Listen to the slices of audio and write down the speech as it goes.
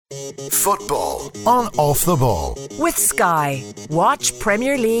Football on Off the Ball. With Sky. Watch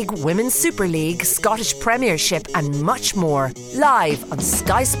Premier League, Women's Super League, Scottish Premiership and much more live on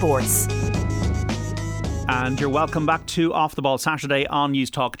Sky Sports. And you're welcome back to Off the Ball Saturday on News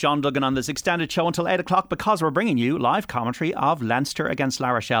Talk. John Duggan on this extended show until 8 o'clock because we're bringing you live commentary of Leinster against La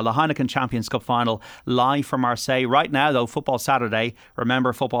Rochelle, the Heineken Champions Cup final, live from Marseille. Right now, though, Football Saturday,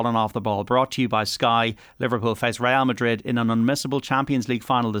 remember Football and Off the Ball, brought to you by Sky. Liverpool face Real Madrid in an unmissable Champions League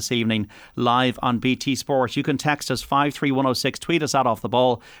final this evening, live on BT Sport. You can text us 53106, tweet us at Off the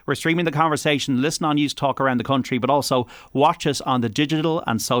Ball. We're streaming the conversation, listen on News Talk around the country, but also watch us on the digital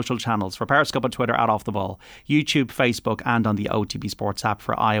and social channels for Periscope and Twitter at Off the Ball, YouTube, Facebook and on the OTB Sports app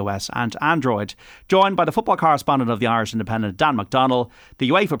for iOS and Android. Joined by the football correspondent of the Irish Independent, Dan McDonnell, the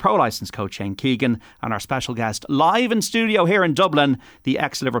UEFA Pro Licence coach Shane Keegan, and our special guest live in studio here in Dublin, the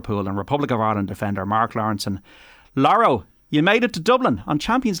ex-Liverpool and Republic of Ireland defender Mark Lawrenson. Laro, you made it to Dublin on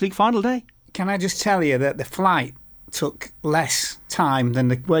Champions League final day. Can I just tell you that the flight took less time than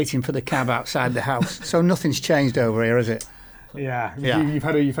the waiting for the cab outside the house? So nothing's changed over here, is it? Yeah. You've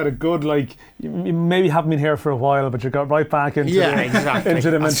had a good, like, you maybe haven't been here for a while, but you got right back into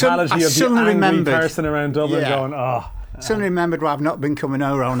into the mentality of the angry person around Dublin going, Suddenly remembered why I've not been coming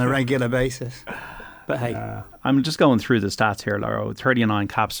over on a regular basis. But hey. I'm just going through the stats here, Laura. 39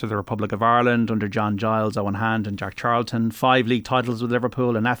 caps for the Republic of Ireland under John Giles, Owen Hand and Jack Charlton. 5 league titles with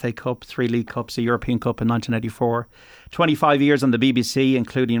Liverpool, an FA Cup, 3 League Cups, a European Cup in 1984. 25 years on the BBC,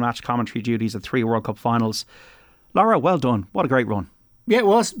 including match commentary duties at 3 World Cup finals. Laura, well done. What a great run. Yeah, it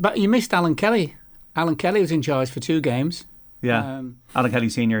was. But you missed Alan Kelly. Alan Kelly was in charge for 2 games. Yeah. Alan Kelly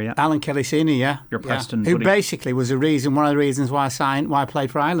Senior, yeah. Alan Kelly Senior, yeah. Your Preston Who buddy. basically was one of the reasons why I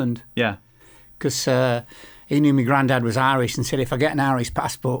played for Ireland. Yeah. Because he knew my granddad was Irish and said, if I get an Irish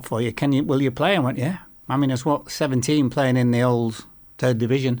passport for you, will you play? I went, yeah. I mean, I was 17 playing in the old 3rd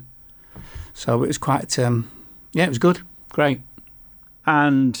division. So it was quite, it was good. Great.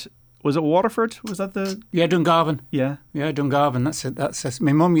 And was it Waterford? Was that the... Yeah, Dungarvan. Yeah. Yeah, Dungarvan. That's it.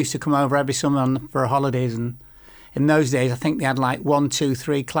 My mum used to come over every summer for holidays, and in those days I think they had like 1, 2,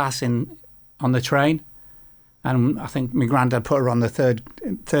 3 class on the train, and I think my granddad put her on the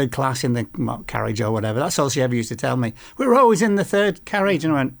third class in the carriage or whatever. That's all she ever used to tell me. We were always in the 3rd carriage,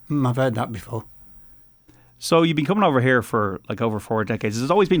 and I went, I've heard that before. So you've been coming over here for like over 4 decades. Has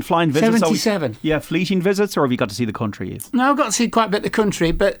it always been flying visits? 77. Yeah, fleeting visits, or have you got to see the country? No, I got to see quite a bit of the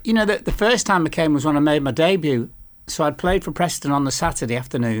country, but you know, the first time I came was when I made my debut. So I'd played for Preston on the Saturday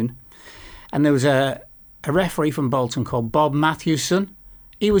afternoon, and there was a referee from Bolton called Bob Matthewson.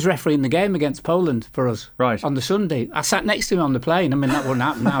 He was refereeing the game against Poland for us on the Sunday. I sat next to him on the plane. I mean, that wouldn't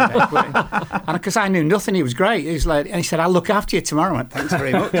happen nowadays. And because I knew nothing, he was great. He was like, and he said, I'll look after you tomorrow. I went, thanks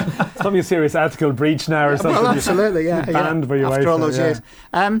very much. It's probably a serious ethical breach now or something. Well, absolutely, yeah. Banned by your after all those years.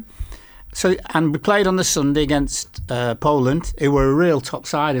 And we played on the Sunday against Poland, who were a real top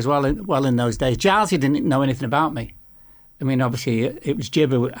side as well in those days. Jalsey didn't know anything about me. I mean, obviously, it was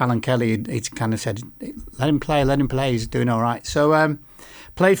Gibber with Alan Kelly. He kind of said, let him play, he's doing all right. So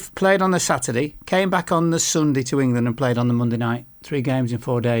played on the Saturday, came back on the Sunday to England and played on the Monday night. 3 games in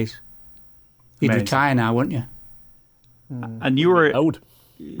 4 days. You'd Amazing. retire now, wouldn't you? And you were... Allowed.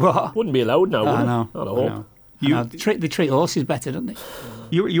 What? Wouldn't be allowed now, would I it? know. Not at all. They treat horses better, don't they?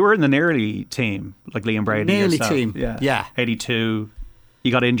 You were in the nearly team, like Liam Brady. Nearly yourself. team, yeah. 82.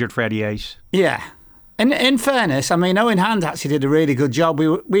 You got injured for 88. Yeah. And in fairness, I mean, Owen Hand actually did a really good job.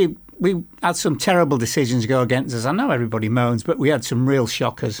 We had some terrible decisions go against us. I know everybody moans, but we had some real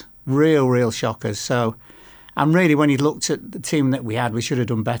shockers. Real shockers. So, and really, when you looked at the team that we had, we should have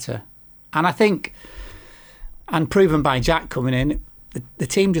done better. And I think, and proven by Jack coming in, the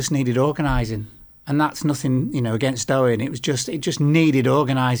team just needed organising. And that's nothing, against Owen. It just needed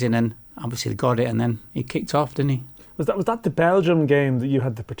organising, and obviously they got it, and then he kicked off, didn't he? Was that the Belgium game that you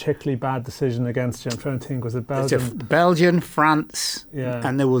had the particularly bad decision against you? I'm trying to think, was it Belgium? Belgium, France,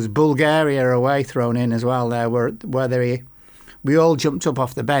 and there was Bulgaria away thrown in as well there, where we all jumped up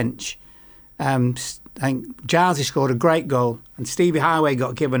off the bench. I think Jalsey scored a great goal, and Stevie Highway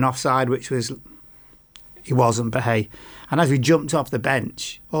got given offside, which was... He wasn't, but hey. And as we jumped off the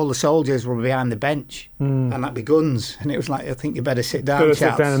bench, all the soldiers were behind the bench, and that'd be guns. And it was like, I think you better sit down, chaps.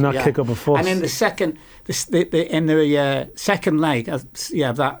 Sit down and not kick up a fuss. And in the second leg of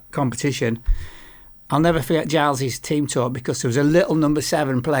that competition, I'll never forget Giles's team talk, because there was a little number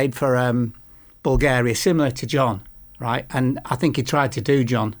 7 played for Bulgaria, similar to John, right? And I think he tried to do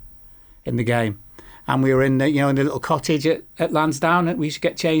John in the game. And we were in the little cottage at Lansdowne, and we used to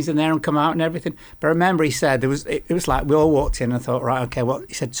get changed in there and come out and everything. But I remember he said it was like we all walked in and thought, right, okay, what?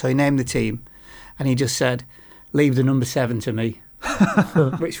 He said, so he named the team, and he just said, leave the number 7 to me.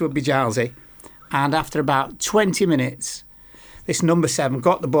 which would be Gilesy. And after about 20 minutes, this number 7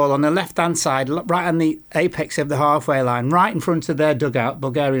 got the ball on the left-hand side, right on the apex of the halfway line, right in front of their dugout,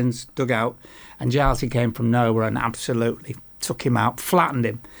 Bulgarians' dugout. And Gilesy came from nowhere and absolutely took him out, flattened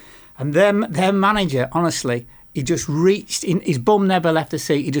him. And their manager, honestly, he just reached, his bum never left the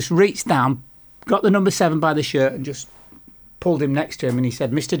seat, he just reached down, got the number 7 by the shirt and just pulled him next to him. And he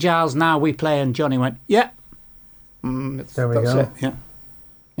said, "Mr. Giles, now we play." And Johnny went, "Yeah." There we go. It. Yeah.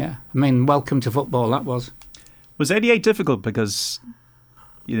 Yeah. I mean, welcome to football, that was. Was 88 difficult because,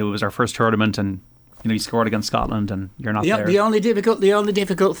 it was our first tournament and, you scored against Scotland and you're not there? The only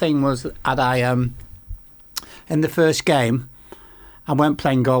difficult thing was that in the first game, I went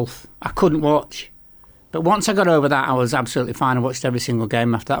playing golf. I couldn't watch. But once I got over that, I was absolutely fine. I watched every single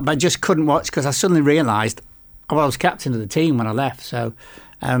game after that. But I just couldn't watch because I suddenly realised I was captain of the team when I left. So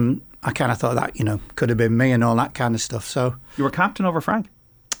I kind of thought that, could have been me and all that kind of stuff. So you were captain over Frank?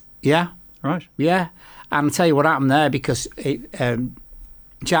 Yeah. Right. Yeah. And I'll tell you what happened there, because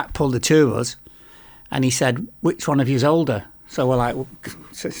Jack pulled the two of us and he said, "Which one of you's older?" So we're like,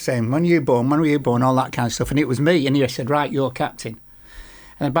 saying, when were you born, all that kind of stuff. And it was me. And he said, "Right, you're captain."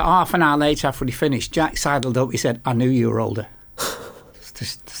 And about half an hour later, after he finished, Jack sidled up. He said, "I knew you were older."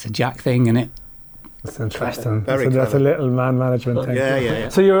 It's a Jack thing, isn't it? That's interesting. That's a little man management thing. Yeah.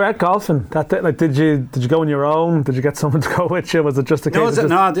 So you were at golfing that day. Like, did you go on your own? Did you get someone to go with you? Was it just a case?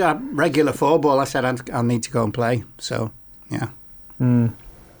 No, I did regular football. I said I'll need to go and play. So yeah, I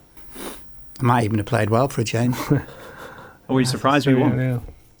might even have played well for a change. Were you surprised we won? Yeah.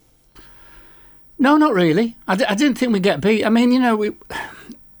 No, not really. I didn't think we'd get beat. I mean,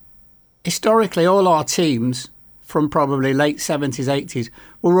 historically, all our teams from probably late 70s, 80s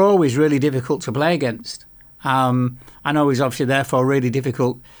were always really difficult to play against. And always, obviously, therefore, really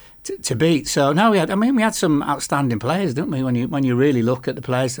difficult to beat. So, no, we had some outstanding players, didn't we, when you really look at the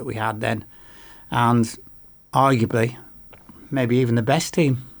players that we had then. And arguably, maybe even the best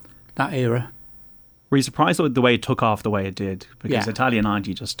team that era. Were you surprised with the way it took off the way it did? Because Italia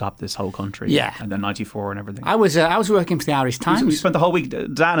 90 just stopped this whole country. Yeah. And then 94 and everything. I was working for the Irish Times. We spent the whole week,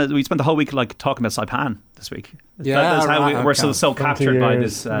 Dan, like talking about Saipan this week. Yeah, we're still so captured by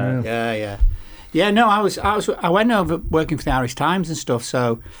this. Yeah, no, I went over working for the Irish Times and stuff,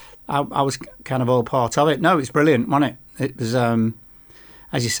 so I was kind of all part of it. No, it's brilliant, wasn't it? It was,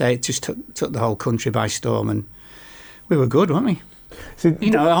 as you say, it just took the whole country by storm, and we were good, weren't we? See,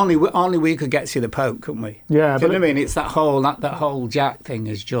 only we could get to see the Pope, couldn't we? Yeah, do you know what I mean? It's that whole Jack thing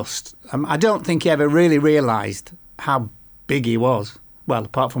is just. I don't think he ever really realised how big he was. Well,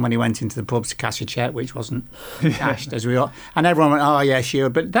 apart from when he went into the pubs to cash a cheque, which wasn't cashed, as we all. And everyone went, "Oh yeah, sure."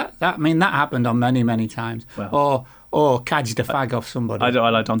 But that happened on many times. Well, or cadged a fag off somebody.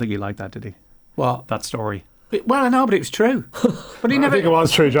 I don't think he liked that, did he? What? That story. Well, I know, but it was true. But he never. I think it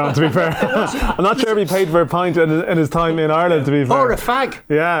was true, John. To be fair, I'm not sure if he paid for a pint in his time in Ireland. To be fair, or a fag.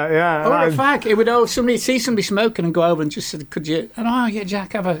 Yeah. Or a fag. It would somebody see somebody smoking and go over and just say, "Could you?" And yeah,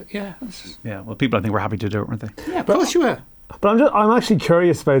 Jack, have a yeah. Yeah. Well, people I think were happy to do it, weren't they? Yeah, of course you were. But I'm actually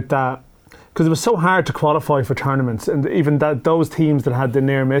curious about that, because it was so hard to qualify for tournaments, and even those teams that had the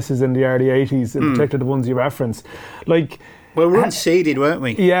near misses in the early 80s, in particular the ones you referenced, like. Well, we were unseeded, weren't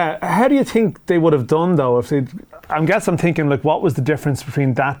we? Yeah. How do you think they would have done, though? I'm thinking, like, what was the difference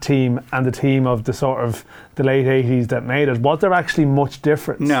between that team and the team of the sort of the late 80s that made it? Was there actually much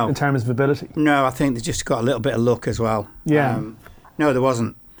difference in terms of ability? No, I think they just got a little bit of luck as well. Yeah. No, there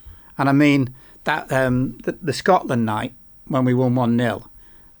wasn't. And I mean, that the Scotland night when we won 1-0,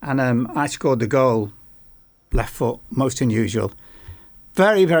 and I scored the goal, left foot, most unusual.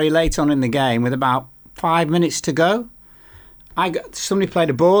 Very, very late on in the game, with about 5 minutes to go. Somebody played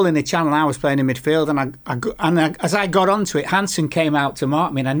a ball in the channel. I was playing in midfield, and as I got onto it, Hansen came out to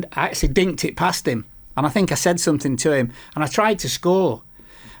mark me, and I actually dinked it past him. And I think I said something to him, and I tried to score.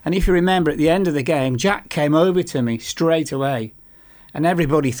 And if you remember, at the end of the game, Jack came over to me straight away, and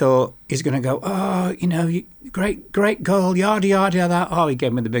everybody thought he's going to go, "Oh, great goal, yada yada that." Oh, he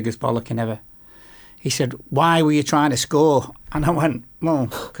gave me the biggest bollocking ever. He said, "Why were you trying to score?" And I went, "Well,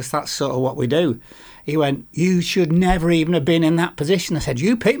 because that's sort of what we do." He went, "You should never even have been in that position." I said,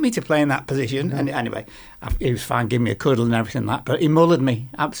 "You picked me to play in that position." No. And anyway, he was fine, giving me a cuddle and everything like that. But he mullered me,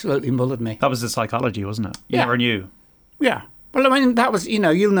 absolutely mullered me. That was the psychology, wasn't it? You never knew. Yeah. Well, I mean, that was,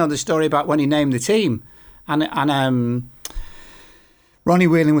 you'll know the story about when he named the team. And Ronnie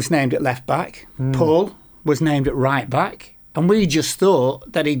Whelan was named at left back. Paul was named at right back. And we just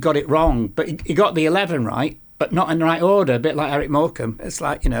thought that he got it wrong. But he got the 11 right, but not in the right order, a bit like Eric Morecambe. It's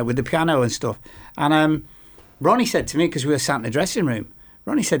like, with the piano and stuff. And Ronnie said to me, because we were sat in the dressing room,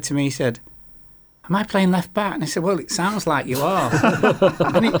 Ronnie said to me, he said, am I playing left back? And I said, well, it sounds like you are.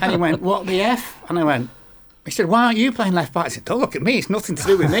 and he went, what the F? And I went, he said, why aren't you playing left back? I said, don't look at me, it's nothing to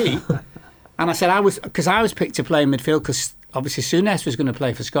do with me. And I said, because I was picked to play in midfield because obviously Souness was going to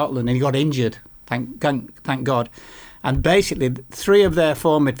play for Scotland and he got injured, thank God. And basically 3 of their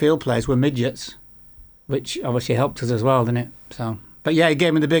 4 midfield players were midgets, which obviously helped us as well, didn't it? So, but yeah, he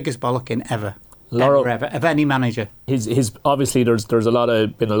gave me the biggest bollocking ever. Laurel, ever of any manager. His obviously there's been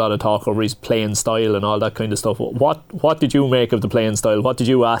a lot of talk over his playing style and all that kind of stuff. What did you make of the playing style? What did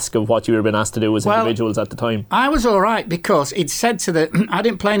you ask of what you were being asked to do as individuals at the time? I was all right because he'd said I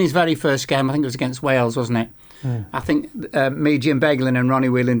didn't play in his very first game. I think it was against Wales, wasn't it? I think me, Jim Beglin and Ronnie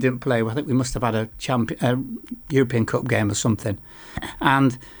Whelan didn't play. I think we must have had a European Cup game or something.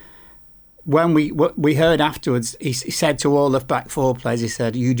 And when we heard afterwards, he said to all the back 4 players, he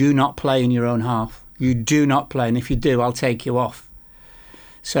said, you do not play in your own half. You do not play, and if you do, I'll take you off.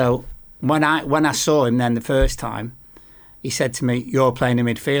 So when I saw him then the first time, he said to me, you're playing in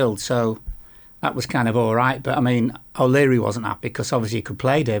midfield. So that was kind of all right. But I mean, O'Leary wasn't happy because obviously he could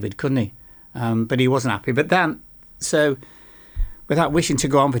play, David, couldn't he? But he wasn't happy. But then, so without wishing to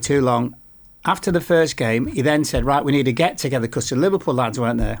go on for too long, after the first game, he then said, right, we need to get together because the Liverpool lads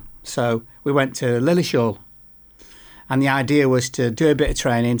weren't there. So we went to Lilleshall. And the idea was to do a bit of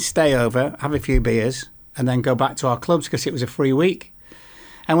training, stay over, have a few beers, and then go back to our clubs because it was a free week.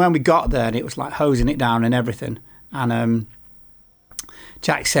 And when we got there, and it was like hosing it down and everything. And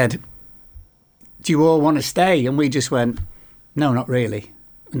Jack said, do you all want to stay? And we just went, no, not really.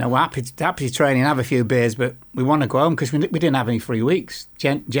 No, we're happy to train and have a few beers, but we want to go home because we didn't have any free weeks,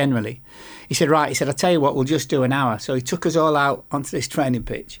 generally. He said, right, I'll tell you what, we'll just do an hour. So he took us all out onto this training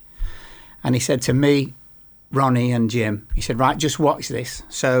pitch. And he said to me, Ronnie and Jim, he said, right, just watch this.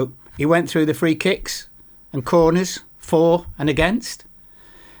 So he went through the free kicks and corners, for and against.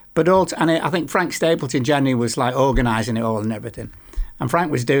 But and I think Frank Stapleton generally was like organising it all and everything. And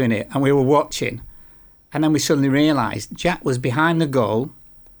Frank was doing it and we were watching. And then we suddenly realised Jack was behind the goal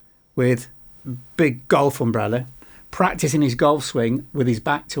with big golf umbrella, practising his golf swing with his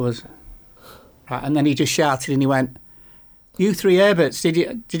back to us. Right, and then he just shouted and he went, you 3 Herberts, did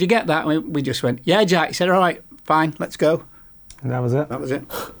you get that? And we just went, yeah, Jack. He said, all right, fine, let's go. And that was it? That was it.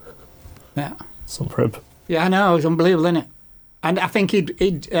 Yeah. Some prep. Yeah, I know, it was unbelievable, isn't it? And I think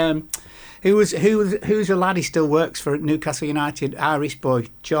who's a lad he still works for at Newcastle United, Irish boy,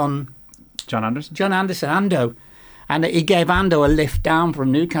 John Anderson? John Anderson, Ando. And he gave Ando a lift down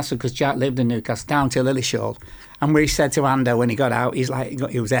from Newcastle because Jack lived in Newcastle, down to Lilleshall. And we said to Ando when he got out, he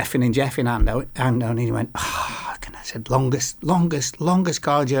was effing and jeffing Ando, and he went, and I said, longest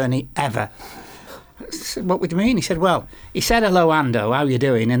car journey ever. I said, what would you mean? He said, well, he said, hello, Ando, how you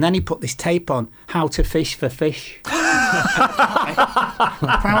doing? And then he put this tape on, how to fish for fish. Apparently,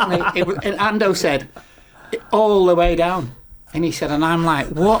 Ando said, all the way down. And he said, and I'm like,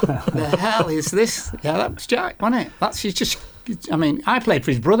 what the hell is this? Yeah, that was Jack, wasn't it? I played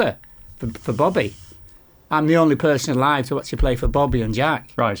for his brother, for Bobby. I'm the only person alive to actually play for Bobby and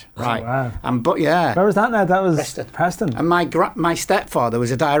Jack. Right. Oh, wow. But yeah. Where was that now? That was Preston. And my stepfather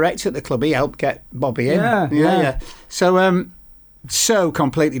was a director at the club. He helped get Bobby in. Yeah. So, so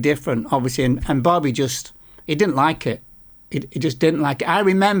completely different, obviously. And Bobby he didn't like it. He just didn't like it. I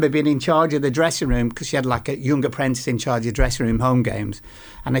remember being in charge of the dressing room because she had like a young apprentice in charge of the dressing room home games.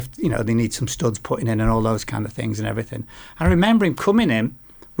 And if, they need some studs putting in and all those kind of things and everything. I remember him coming in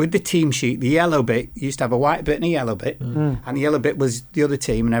with the team sheet, the yellow bit. You used to have a white bit and a yellow bit. And the yellow bit was the other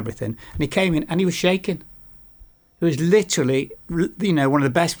team and everything. And he came in and he was shaking. He was literally, one of the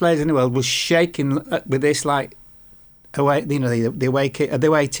best players in the world was shaking with this like, away, the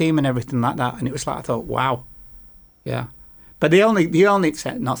away team and everything like that. And it was like, I thought, wow. Yeah. But the only,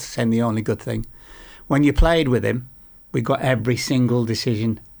 not saying the only good thing, when you played with him, we got every single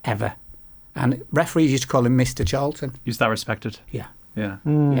decision ever. And referees used to call him Mr. Charlton. Is that respected? Yeah. Yeah.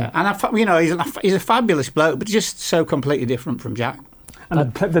 Yeah. And, he's a fabulous bloke, but just so completely different from Jack.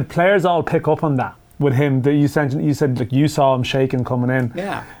 And the players all pick up on that with him. That you said like you saw him shaking coming in.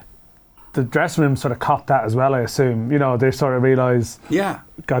 Yeah. The dressing room sort of copped that as well, I assume. They sort of realise,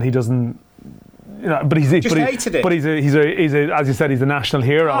 God, he doesn't... but he's hated it. But he's a as you said, he's a national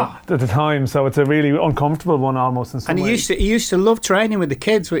hero at the time. So it's a really uncomfortable one almost in some ways. He used to love training with the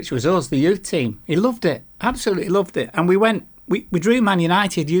kids, which was us, the youth team. He loved it, absolutely loved it. And we drew Man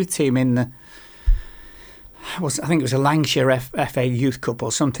United youth team in I think it was a Lancashire FA Youth Cup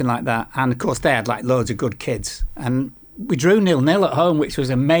or something like that. And of course they had like loads of good kids. And we drew 0-0 at home, which was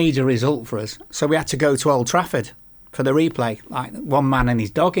a major result for us. So we had to go to Old Trafford for the replay, like one man and his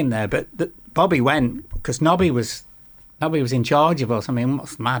dog in there. But Bobby went because Nobby was Nobby was in charge of us. I mean,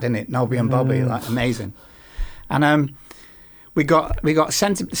 what's mad, isn't it? Nobby and Bobby, like amazing. And we got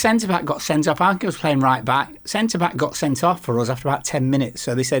centre back got sent off. I was playing right back. Centre back got sent off for us after about 10 minutes.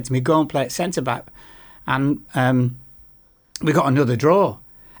 So they said to me, "Go and play at centre back," and we got another draw.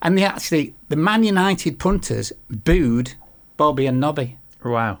 And the Man United punters booed Bobby and Nobby.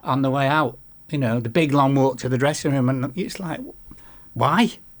 Wow! On the way out, the big long walk to the dressing room, and it's like,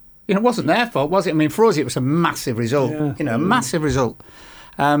 why? It wasn't their fault, was it? I mean, for us, it was a massive result. A massive result.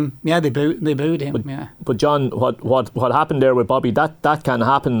 They booed him. But John, what happened there with Bobby? That can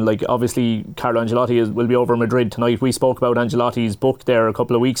happen. Like, obviously, Carlo Ancelotti will be over in Madrid tonight. We spoke about Ancelotti's book there a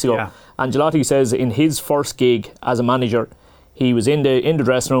couple of weeks ago. Yeah. Ancelotti says in his first gig as a manager, he was in the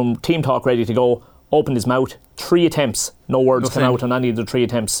dressing room, team talk ready to go. Opened his mouth, 3 attempts, no words came out on any of the 3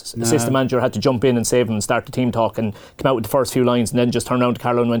 attempps. No. Assistant manager had to jump in and save him and start the team talk and come out with the first few lines and then just turned around to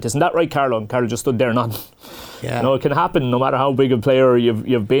Carlo and went, "Isn't that right, Carlo?" And Carlo just stood there nodding. Yeah. It can happen no matter how big a player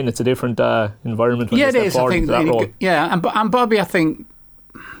you've been. It's a different environment when you step forward into that role. Yeah, and Bobby, I think,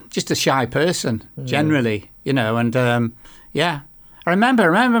 just a shy person, generally, and I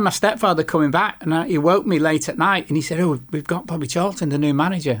remember my stepfather coming back and he woke me late at night and he said, "Oh, we've got Bobby Charlton, the new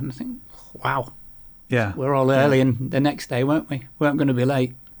manager." And I think, wow. Yeah, we're all early, and the next day, weren't we? We weren't going to be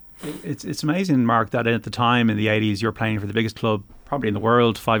late. It's amazing, Mark, that at the time in the 80s, you're playing for the biggest club probably in the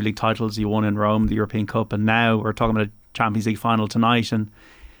world. 5 league titles you won in Rome, the European Cup, and now we're talking about a Champions League final tonight. And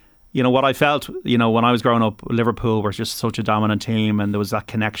what I felt, when I was growing up, Liverpool were just such a dominant team, and there was that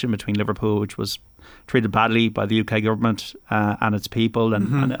connection between Liverpool, which was treated badly by the UK government and its people,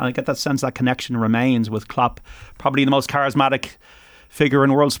 and I get that sense that connection remains with Klopp, probably the most charismatic figure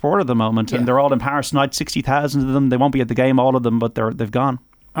in world sport at the moment, and they're all in Paris tonight. 60,000 of them. They won't be at the game, all of them, but they've gone.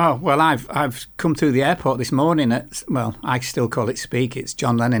 Oh well, I've come through the airport this morning at, I still call it Speak. It's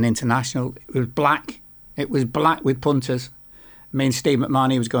John Lennon International. It was black. It was black with punters. Me and Steve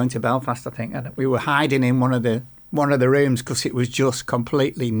McMahon was going to Belfast, I think, and we were hiding in one of the rooms because it was just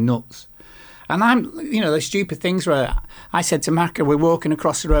completely nuts. And the stupid things were, I said to Macca, we're walking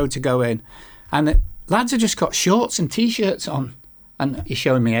across the road to go in, and the lads have just got shorts and t-shirts on. And he's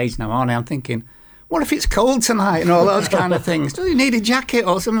showing me age now, aren't he? I'm thinking, what if it's cold tonight and all those kind of things? Do you need a jacket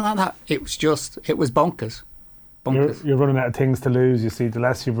or something like that? It was bonkers. You're running out of things to lose, you see. The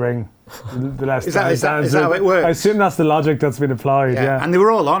less you bring, the less... Is that how it works? I assume that's the logic that's been applied, yeah. And they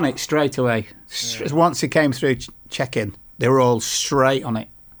were all on it straight away. Once it came through check-in, they were all straight on it.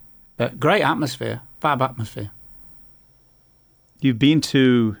 But great atmosphere, fab atmosphere. You've been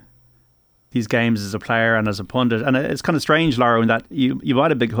to these games as a player and as a pundit, and it's kind of strange, Laura, in that you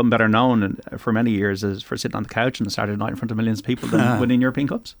might have become better known for many years as for sitting on the couch on a Saturday night in front of millions of people than winning European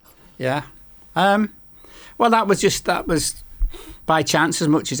Cups. Yeah. Well, that was by chance as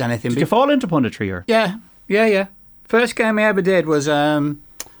much as anything. Did you fall into punditry? Or? Yeah. First game I ever did was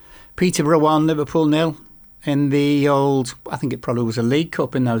Peterborough 1, Liverpool 0 in the old, I think it probably was a League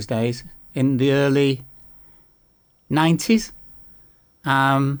Cup in those days, in the early 90s.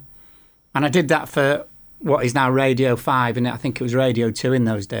 And I did that for what is now Radio 5, and I think it was Radio 2 in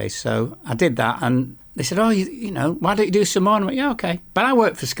those days. So I did that, and they said, why don't you do some more? And I went, yeah, okay. But I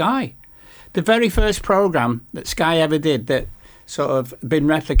worked for Sky. The very first programme that Sky ever did that sort of been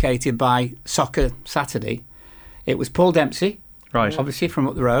replicated by Soccer Saturday, it was Paul Dempsey, right? Obviously from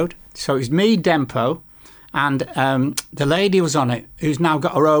up the road. So it was me, Dempo, and the lady was on it, who's now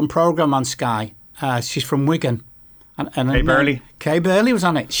got her own programme on Sky. She's from Wigan. And Kay Burley. Kay Burley was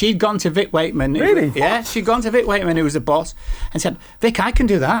on it. She'd gone to Vic Wakeman. Really? Yeah, she'd gone to Vic Wakeman, who was the boss, and said, "Vic, I can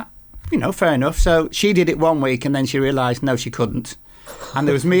do that." Fair enough. So she did it one week, and then she realised, no, she couldn't. And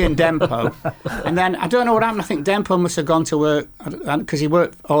there was me and Dempo. And then, I don't know what happened. I think Dempo must have gone to work, because he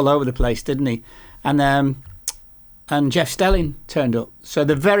worked all over the place, didn't he? And Jeff Stelling turned up. So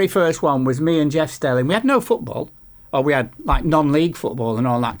the very first one was me and Jeff Stelling. We had no football. Or we had like non-league football and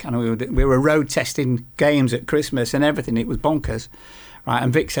all that kind of. We were road testing games at Christmas and everything. It was bonkers, right?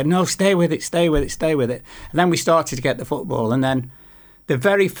 And Vic said, "No, stay with it. And then we started to get the football. And then the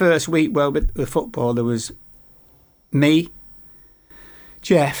very first week, with the football, there was me,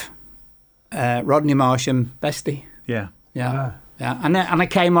 Jeff, Rodney Marsh, and Bestie. Yeah. And I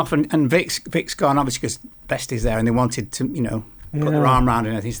came off, and Vic's gone obviously because Bestie's there, and they wanted to, put their arm around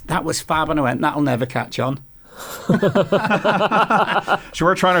it. And that was fab. And I went, that'll never catch on. So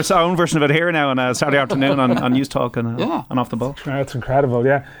we're trying our own version of it here now on a Saturday afternoon on News Talk and Off the Ball. That's incredible,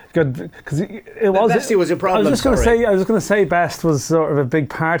 yeah. Good, because it was. Bestie was a problem. I was just going to say, Best was sort of a big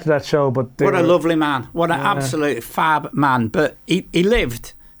part of that show, but what a lovely man! What an absolute fab man! But he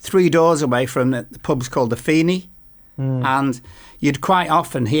lived 3 doors away from the pubs called the Feeney, and you'd quite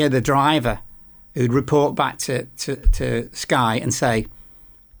often hear the driver who'd report back to Sky and say,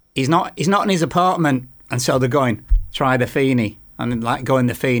 he's not in his apartment. And so they're going, try the Feeney. And like going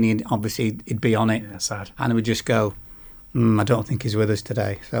the Feeney, and obviously he'd be on it. Yeah, sad. And he would just go, I don't think he's with us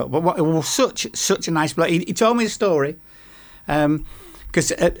today. So, but it was such a nice bloke. He told me the story.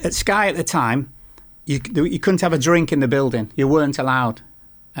 Because at Sky at the time, you couldn't have a drink in the building. You weren't allowed.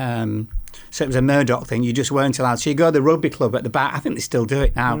 So it was a Murdoch thing. You just weren't allowed. So you go to the rugby club at the back. I think they still do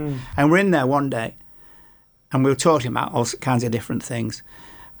it now. And we're in there one day, and we were talking about all kinds of different things.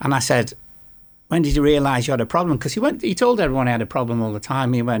 And I said, when did you realise you had a problem? Because he told everyone he had a problem all the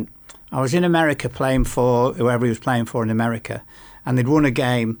time. He went, I was in America playing for whoever he was playing for in America, and they'd won a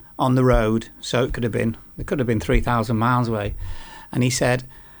game on the road. So it could have been 3,000 miles away. And he said,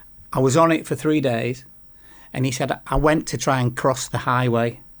 I was on it for 3 days. And he said, I went to try and cross the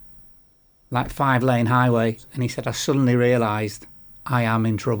highway, like 5-lane highway. And he said, I suddenly realised I am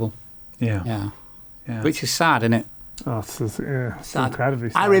in trouble. Yeah. Which is sad, isn't it? Oh, it's incredibly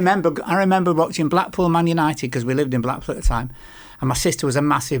sad. I remember watching Blackpool Man United because we lived in Blackpool at the time. And my sister was a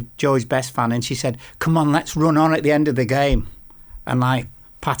massive George Best fan. And she said, come on, let's run on at the end of the game and like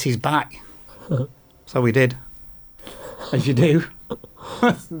pat his back. So we did. As you do.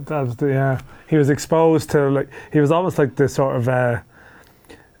 He was exposed to, he was almost like this sort of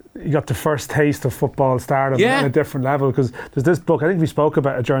you got the first taste of football stardom at a different level, because there's this book, I think we spoke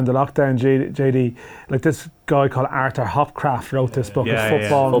about it during the lockdown, JD, like this guy called Arthur Hopcraft wrote this book,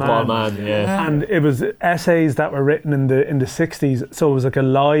 Football Man. And it was essays that were written in the 60s, so it was like a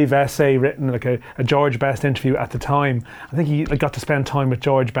live essay written, like a George Best interview at the time. I think he got to spend time with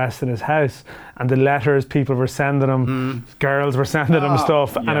George Best in his house, and the letters people were sending him, girls were sending him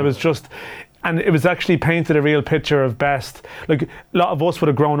stuff, and it was just... And it was actually painted a real picture of Best. Like, a lot of us would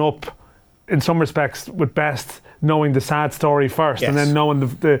have grown up, in some respects, with Best knowing the sad story first, and then knowing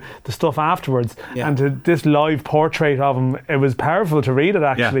the stuff afterwards. Yeah. And this live portrait of him, it was powerful to read it,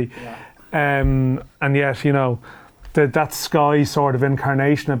 actually. And yet, that Sky sort of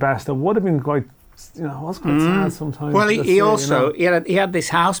incarnation of Best, it would have been quite... it was quite sad sometimes. Well, he had this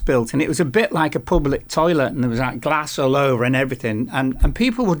house built, and it was a bit like a public toilet, and there was like glass all over and everything, and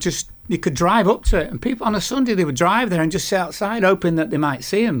people would just... You could drive up to it, and people on a Sunday they would drive there and just sit outside, hoping that they might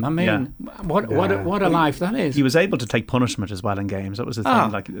see him. I mean, what a life that is. He was able to take punishment as well in games. That was the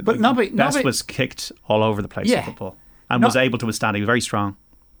thing. But Best was kicked all over the place in football, and was able to withstand. He was very strong.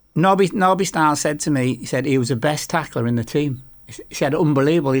 Nobby Stiles said to me, he said he was the best tackler in the team. He said,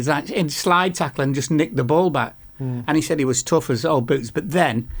 unbelievable. He's like in slide tackle and just nicked the ball back. And he said he was tough as old boots. But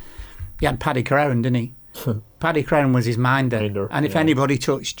then he had Paddy Crerand, didn't he? Paddy Crerand was his minder. And if anybody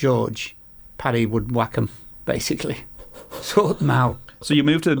touched George, Paddy would whack him, basically. Sort them out. So you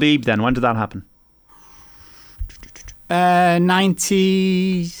moved to the Beeb then. When did that happen?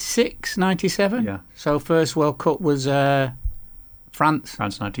 96, 97. Yeah. So first World Cup was France.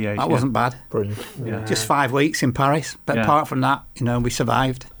 France 98. That wasn't bad. Brilliant. Yeah. Just 5 weeks in Paris. But apart from that, we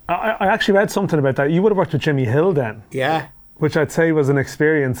survived. I actually read something about that. You would have worked with Jimmy Hill then. Yeah. Which I'd say was an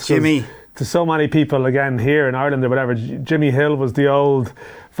experience. Jimmy. To so many people, again, here in Ireland or whatever, Jimmy Hill was the old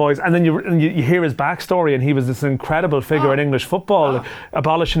voice. And then you hear his backstory, and he was this incredible figure in English football,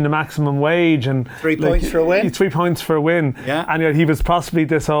 abolishing the maximum wage. And 3 points for a win. 3 points for a win. Yeah. And yet he was possibly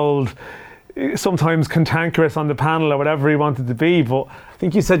this old, sometimes cantankerous on the panel or whatever he wanted to be. But I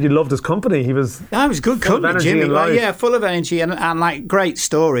think you said you loved his company. He was good company, Jimmy. Well, full of energy and like great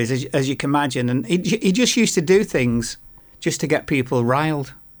stories, as you can imagine. And he just used to do things just to get people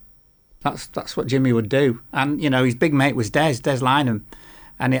riled. That's what Jimmy would do. And, his big mate was Des Lynham.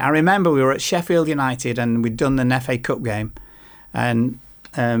 And I remember we were at Sheffield United and we'd done the FA Cup game. And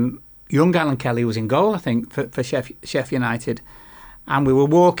young Alan Kelly was in goal, I think, for Sheffield United. And we were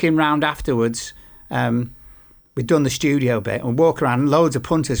walking round afterwards. We'd done the studio bit and walk around. And loads of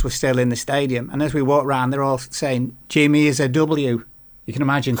punters were still in the stadium. And as we walked around, they're all saying, Jimmy is a W. You can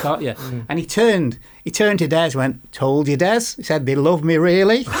imagine, can't you? And he turned to Des and went, told you, Des? He said, they love me,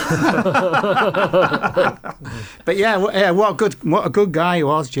 really? But what a good guy he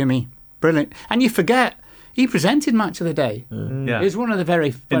was, Jimmy. Brilliant. And you forget, he presented Match of the Day. He was one of the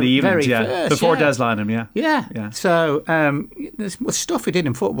very in the evenings, first. Before Des Lynham, Yeah. So the stuff he did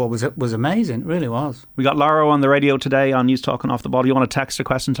in football was amazing. It really was. We got Laro on the radio today on News Talking Off the Ball. You want to text a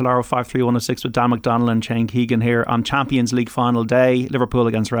question to Laro 53106 with Dan McDonnell and Shane Keegan here on Champions League final day. Liverpool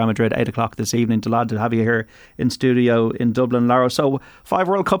against Real Madrid, 8 o'clock this evening. Delighted to have you here in studio in Dublin, Laro. So 5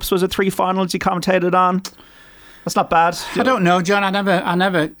 World Cups, was it 3 finals you commentated on? That's not bad. I don't know, John. I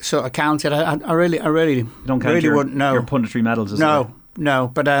never sort of counted. I really don't count really wouldn't know. Your punditry medals, No.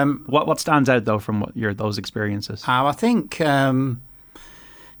 But what stands out though from those experiences? I think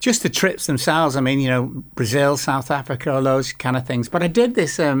just the trips themselves. I mean, Brazil, South Africa, all those kind of things. But I did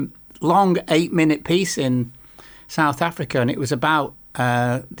this long 8-minute piece in South Africa, and it was about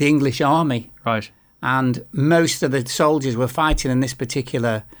the English army. Right. And most of the soldiers were fighting in this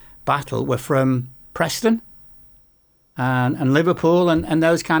particular battle were from Preston and Liverpool and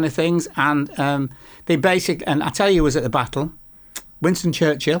those kind of things. And they and I tell you who was at the battle, Winston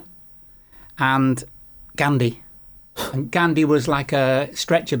Churchill and Gandhi. And Gandhi was like a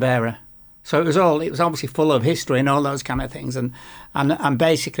stretcher bearer. So it was obviously full of history and all those kind of things. And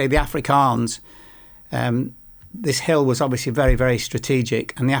basically the Afrikaans, this hill was obviously very, very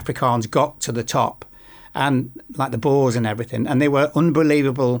strategic, and the Afrikaans got to the top, and like the Boers and everything, and they were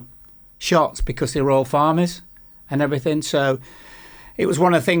unbelievable shots because they were all farmers and everything. So it was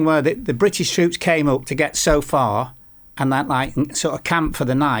one of the things where the British troops came up to get so far and that like sort of camp for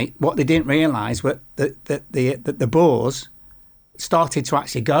the night. What they didn't realise was that the Boers started to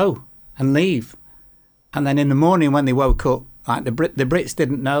actually go and leave, and then in the morning when they woke up, like the Brits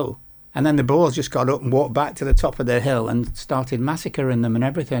didn't know. And then the Boers just got up and walked back to the top of the hill and started massacring them and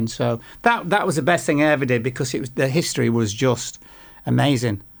everything. So that was the best thing I ever did, because the history was just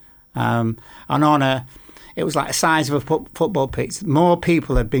amazing. And it was like the size of a football pitch. More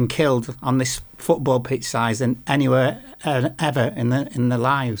people had been killed on this football pitch size than anywhere ever in their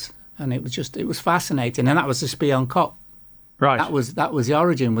lives. And it was fascinating. And that was the Spion Kop. Right. That was the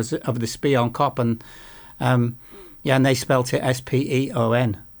origin of the Spion Kop, and and they spelt it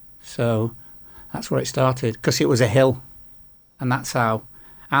Speon. So that's where it started, because it was a hill, and that's how.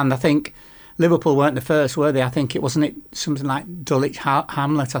 And I think Liverpool weren't the first, were they? I think wasn't it something like Dulwich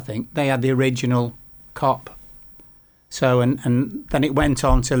Hamlet. I think they had the original Kop. So and then it went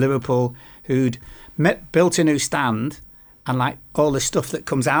on to Liverpool, who'd built a new stand, and like all the stuff that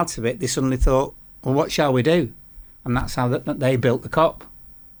comes out of it, they suddenly thought, well, what shall we do? And that's how that they built the Kop,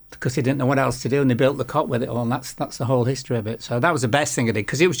 because they didn't know what else to do, and they built the Kop with it all, and that's the whole history of it. So that was the best thing I did,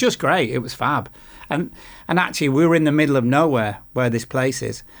 because it was just great. It was fab. And actually, we were in the middle of nowhere where this place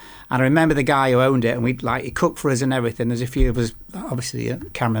is. And I remember the guy who owned it, and he cooked for us and everything. There's a few of us, obviously a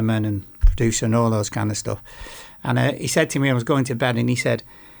cameraman and producer and all those kind of stuff. And he said to me, I was going to bed, and he said,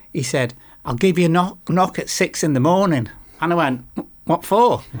 I'll give you a knock at 6 a.m. And I went, what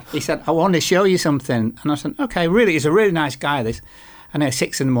for? He said, I want to show you something. And I said, okay, really, he's a really nice guy, this. And at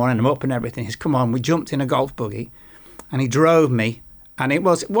 6 a.m, I'm up and everything. He said, come on. We jumped in a golf buggy, and he drove me. And it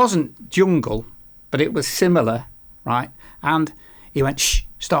wasn't jungle, but it was similar, right? And he went, shh,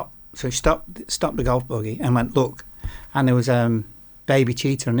 stop. So he stopped the golf buggy and went, look. And there was baby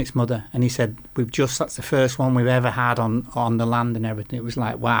cheetah and its mother. And he said, that's the first one we've ever had on the land and everything. It was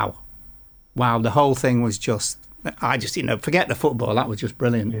like, wow. The whole thing was just, forget the football. That was just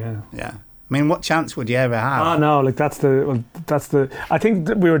brilliant. Yeah. I mean, what chance would you ever have? Oh no, like that's the. I think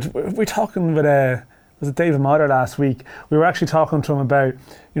we were talking with was it David Motter last week? We were actually talking to him about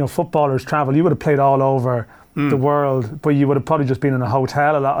footballers travel. You would have played all over the world, but you would have probably just been in a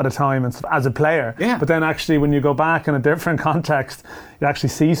hotel a lot of the time and as a player. Yeah. But then actually, when you go back in a different context, you actually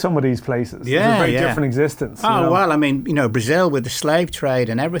see some of these places. Yeah, it's a very different existence. Oh well, I mean, Brazil with the slave trade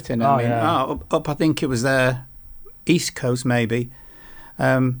and everything. Up I think it was the East Coast maybe.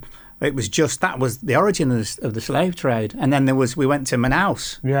 It was that was the origin of the slave trade. And then we went to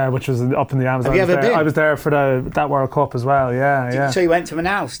Manaus. Yeah, which was up in the Amazon. Have you ever been? I was there for that World Cup as well, yeah. So you went to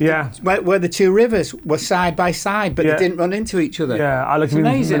Manaus? Yeah. Where the two rivers were side by side, but they didn't run into each other. Yeah,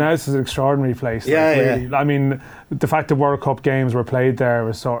 amazing. Manaus is an extraordinary place. Really. I mean, the fact that World Cup games were played there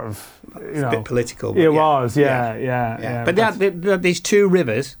was sort of, a bit political. It was, yeah. But they had these two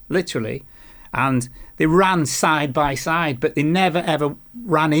rivers, literally, and they ran side by side, but they never ever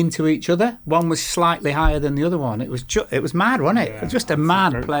ran into each other. One was slightly higher than the other one. It was mad, wasn't it? Yeah, it was just a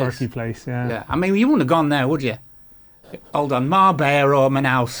mad place. Quirky place, yeah. I mean, you wouldn't have gone there, would you? Hold on, Marbella or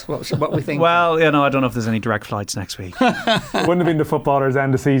Manaus? What we think? Well, I don't know if there's any direct flights next week. Wouldn't have been the footballers'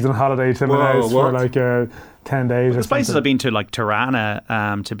 end of season holiday to Manaus for like 10 days. There's places I've been to, like Tirana,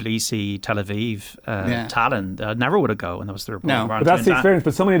 Tbilisi, Tel Aviv, Tallinn. Never would have go, and that was the report. No, but that's the experience.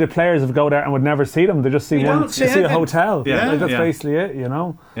 But so many of the players would go there and would never see them. They just see a hotel. Yeah, that's basically it.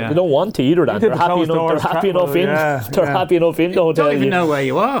 Yeah. They don't want to either. They're happy enough in the hotel. You don't even know where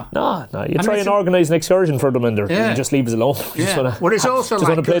you are. No. You try and organise an excursion for them, and they just leave us alone. Well, it's also just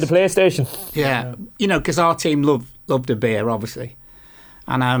want to play the PlayStation. Yeah, because our team loved a beer, obviously,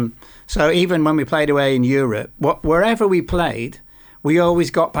 and so even when we played away in Europe, wherever we played, we always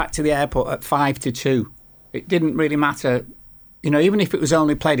got back to the airport at 1:55. It didn't really matter, even if it was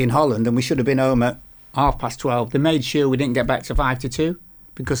only played in Holland and we should have been home at 12:30. They made sure we didn't get back to 1:55,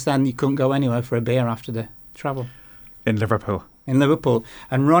 because then you couldn't go anywhere for a beer after the travel. In Liverpool. in Liverpool.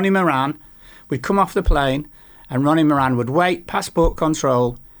 And Ronnie Moran would come off the plane, and Ronnie Moran would wait, passport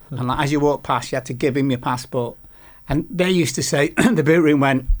control, and like, as you walk past, you had to give him your passport. And they used to say, the boot room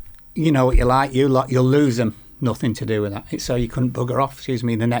went, you know what you like, you'll lose them. Nothing to do with that. So you couldn't bugger off,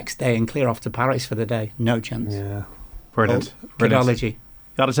 the next day and clear off to Paris for the day. No chance. Yeah. Brilliant. Kidology.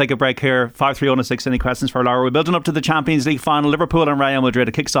 Got to take a break here. 53106. Any questions for Laura? We're building up to the Champions League final. Liverpool and Real Madrid.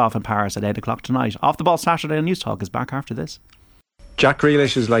 It kicks off in Paris at 8 o'clock tonight. Off the Ball Saturday on News Talk is back after this. Jack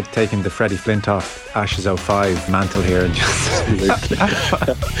Grealish is like taking the Freddie Flintoff Ashes 05 mantle here and just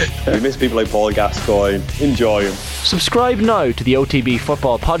we miss people like Paul Gascoigne. Enjoy him. Subscribe now to the OTB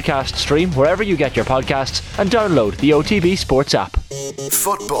Football Podcast stream wherever you get your podcasts and download the OTB Sports app.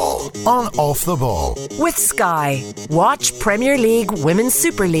 Football on Off the Ball. With Sky. Watch Premier League, Women's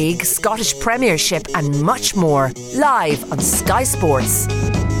Super League, Scottish Premiership and much more live on Sky Sports.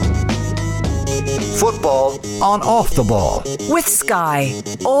 Football on Off the Ball. With Sky.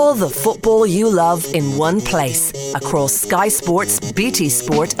 All the football you love in one place. Across Sky Sports, BT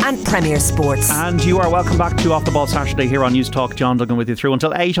Sport and Premier Sports. And you are welcome back to Off the Ball Saturday here on News Talk. John Duggan with you through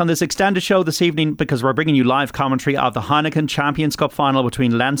until 8 on this extended show this evening, because we're bringing you live commentary of the Heineken Champions Cup final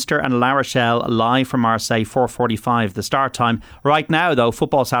between Leinster and La Rochelle, live from Marseille, 4:45 the start time. Right now though,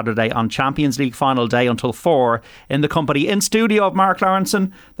 Football Saturday on Champions League final day until 4, in the company in studio of Mark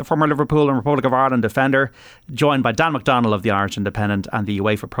Lawrenson, the former Liverpool and Republic of Ireland defender, joined by Dan McDonnell of the Irish Independent and the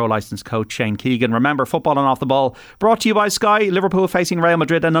UEFA Pro Licensed coach Shane Keegan. Remember, Football on Off the Ball brought to you by Sky. Liverpool facing Real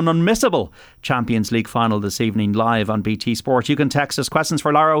Madrid in an unmissable Champions League final this evening, live on BT Sport. You can text us questions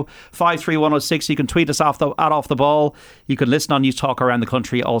for Laro 53106. You can tweet us at Off the Ball. You can listen on News Talk around the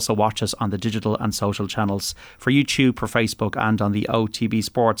country. Also watch us on the digital and social channels for YouTube, for Facebook and on the OTB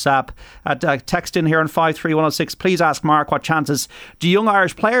Sports app. Text in here on 53106. Please ask Mark, what chances do young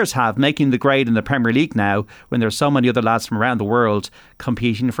Irish players have making the grade in the Premier League now, when there's so many other lads from around the world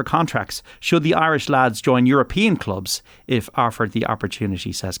competing for contracts? Should the Irish lads join European clubs if offered the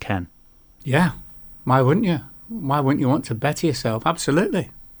opportunity, says Ken? Yeah, why wouldn't you? Why wouldn't you want to better yourself? Absolutely.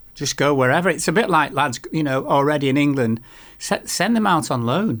 Just go wherever. It's a bit like lads, already in England. Send them out on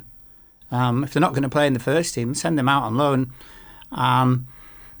loan. If they're not going to play in the first team, send them out on loan.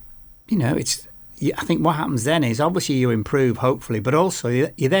 I think what happens then is obviously you improve, hopefully, but also you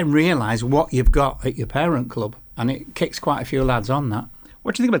then realise what you've got at your parent club, and it kicks quite a few lads on that.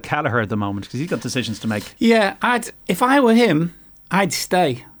 What do you think about Callagher at the moment? Because he's got decisions to make. Yeah, if I were him, I'd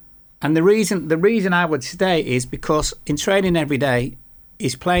stay. And the reason I would stay is because in training every day,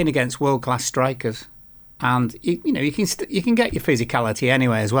 he's playing against world-class strikers, and you can get your physicality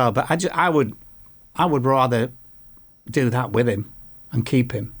anyway as well. But I would rather do that with him and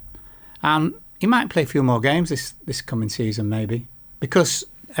keep him. And he might play a few more games this coming season, maybe, because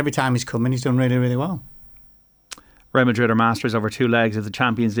every time he's come in, he's done really, really well. Real Madrid are masters over 2 legs. If the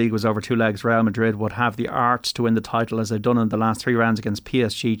Champions League was over 2 legs, Real Madrid would have the arts to win the title, as they've done in the last 3 rounds against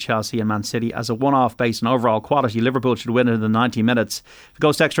PSG, Chelsea and Man City. As a one-off based on overall quality, Liverpool should win it in the 90 minutes. If it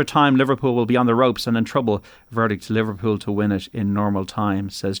goes to extra time, Liverpool will be on the ropes and in trouble. Verdict: Liverpool to win it in normal time,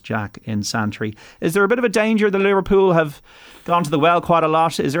 says Jack in Santry. Is there a bit of a danger that Liverpool have gone to the well quite a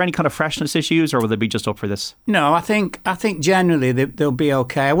lot? Is there any kind of freshness issues, or will they be just up for this? No, I think generally they'll be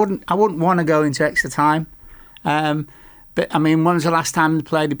okay. I wouldn't want to go into extra time. But I mean, when was the last time they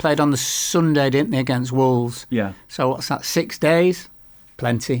played? They played on the Sunday, didn't they, against Wolves? Yeah. So what's that, 6 days?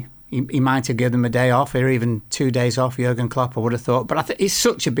 Plenty. He might have given them a day off, or even 2 days off, Jurgen Klopp, I would have thought. But I think it's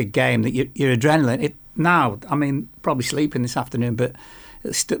such a big game that your adrenaline, probably sleeping this afternoon, but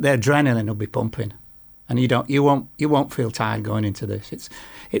their adrenaline will be pumping. And you won't feel tired going into this.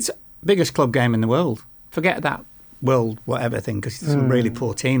 It's the biggest club game in the world. Forget that world whatever thing, because there's some really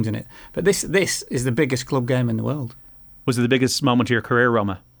poor teams in it. But this is the biggest club game in the world. Was it the biggest moment of your career,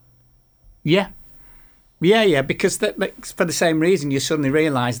 Roma? Yeah, because for the same reason, you suddenly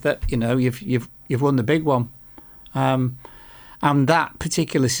realise that you've won the big one, and that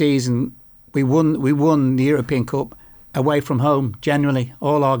particular season we won the European Cup away from home. Generally,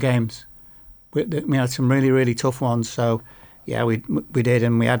 all our games, we had some really, really tough ones. So yeah, we did,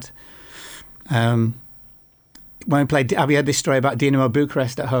 and we had. When we played, have you heard this story about Dinamo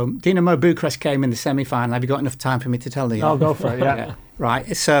Bucharest at home? Dinamo Bucharest came in the semi-final. Have you got enough time for me to tell you? I'll go for it, yeah.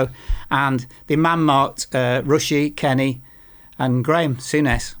 Right, so, and they man-marked Rushy, Kenny and Graham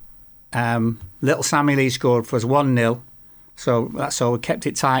Souness. Little Sammy Lee scored for us 1-0. So that's all. We kept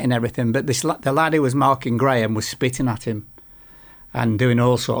it tight and everything. But the lad who was marking Graham was spitting at him and doing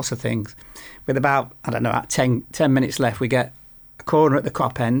all sorts of things. With about, 10 minutes left, we get a corner at the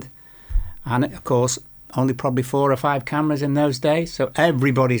Kop end. And, of course, only probably 4 or 5 cameras in those days. So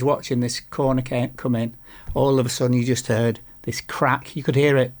everybody's watching this corner come in. All of a sudden, you just heard this crack. You could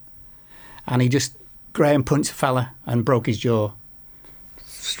hear it. And Graham punched a fella and broke his jaw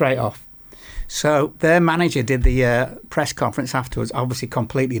straight off. So their manager did the press conference afterwards, obviously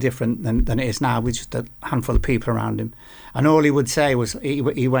completely different than it is now, with just a handful of people around him. And all he would say was,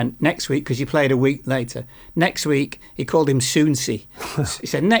 he went, next week, because he played a week later, next week, he called him Soonsy. He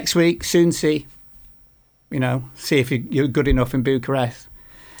said, next week, Soonsy, see if you're good enough in Bucharest.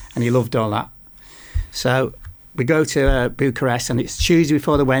 And he loved all that. So we go to Bucharest, and it's Tuesday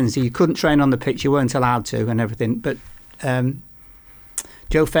before the Wednesday. You couldn't train on the pitch, you weren't allowed to and everything. But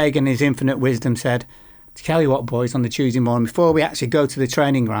Joe Fagan, in his infinite wisdom, said, tell you what, boys, on the Tuesday morning, before we actually go to the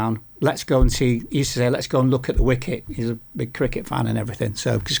training ground, let's go and see, he used to say, let's go and look at the wicket. He's a big cricket fan and everything,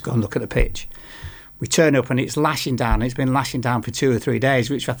 so just go and look at the pitch. We turn up and it's lashing down. It's been lashing down for 2 or 3 days,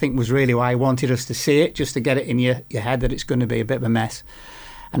 which I think was really why he wanted us to see it, just to get it in your head that it's going to be a bit of a mess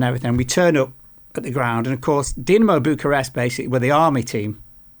and everything. We turn up at the ground, and of course, Dinamo Bucharest basically were the army team.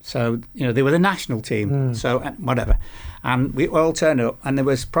 So, they were the national team, so whatever. And we all turned up, and there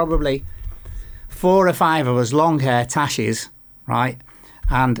was probably 4 or 5 of us, long hair, tashes, right?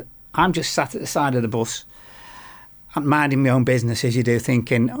 And I'm just sat at the side of the bus, I'm minding my own business, as you do,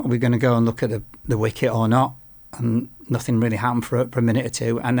 thinking, are we going to go and look at the wicket or not? And nothing really happened for a minute or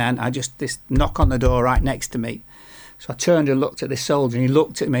two. And then this knock on the door right next to me. So I turned and looked at this soldier, and he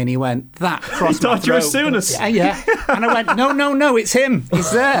looked at me and he went, that crossed my throat. You were Souness. Yeah. And I went, no, it's him.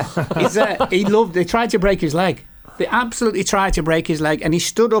 He's there. They tried to break his leg. They absolutely tried to break his leg. And he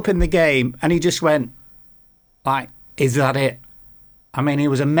stood up in the game and he just went, is that it? I mean, he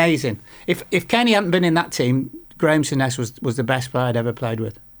was amazing. If Kenny hadn't been in that team, Graham Souness was the best player I'd ever played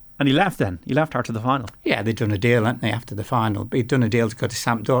with. And he left then? He left after the final? Yeah, they'd done a deal, hadn't they, after the final? He'd done a deal to go to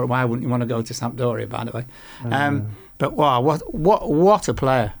Sampdoria. Why wouldn't you want to go to Sampdoria, by the way? But wow, what a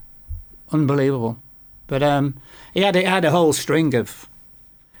player. Unbelievable. But he had a whole string of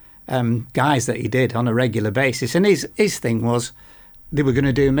guys that he did on a regular basis. And his thing was, they were going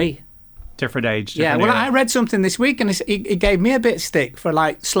to do me. Different age. Different era. I read something this week, and he gave me a bit of stick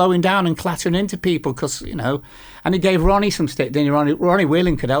for slowing down and clattering into people, because and he gave Ronnie some stick. Then Ronnie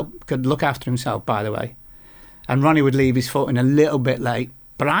Whelan could look after himself, by the way, and Ronnie would leave his foot in a little bit late,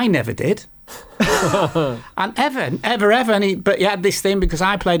 but I never did. And ever, but he had this thing, because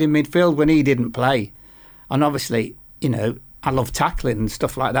I played in midfield when he didn't play, and obviously I love tackling and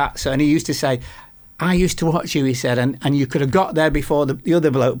stuff like that. So, and he used to say, I used to watch you, he said, and you could have got there before the other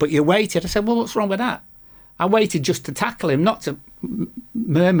bloke, but you waited. I said, well, what's wrong with that? I waited just to tackle him, not to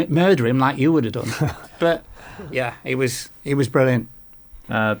murder him like you would have done. But yeah, he was brilliant.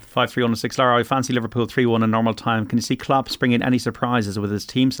 5-3 on 6 Lara. I fancy Liverpool 3-1 in normal time. Can you see Klopp springing any surprises with his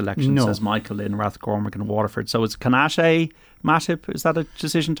team selection? No. Says Michael in Rathcormac and Waterford. So it's Kanate, Matip, is that a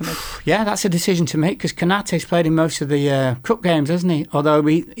decision to make? Yeah, that's a decision to make, because Kanate's played in most of the cup games, hasn't he? Although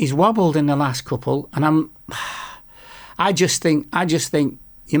he's wobbled in the last couple, and I just think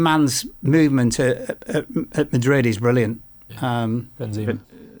your man's movement at Madrid is brilliant. Benzema.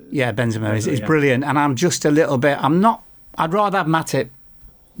 Benzema is brilliant, and I'm just a little bit. I'd rather have Matip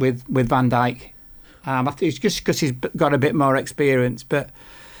with Van Dijk. I think it's just because he's got a bit more experience, but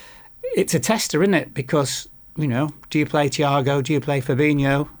it's a tester, isn't it? Because do you play Thiago? Do you play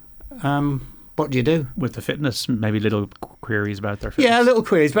Fabinho? What do you do? With the fitness, maybe little queries about their fitness. Yeah, little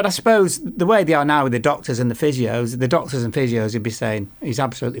queries. But I suppose the way they are now with the doctors and the physios would be saying he's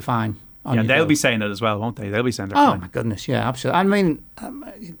absolutely fine. Yeah, they'll be saying it as well, won't they? They'll be saying they're fine. Oh, my goodness, yeah, absolutely. I mean,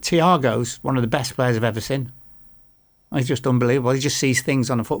 Thiago's one of the best players I've ever seen. He's just unbelievable. He just sees things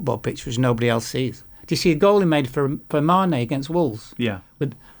on a football pitch which nobody else sees. Do you see a goal he made for Mane against Wolves? Yeah.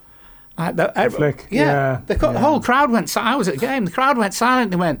 With the flick. The whole crowd went silent. I was at the game. The crowd went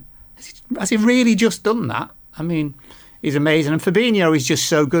silent. They went, has he really just done that? I mean, he's amazing. And Fabinho is just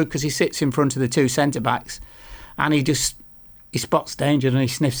so good, because he sits in front of the 2 centre-backs, and he spots danger and he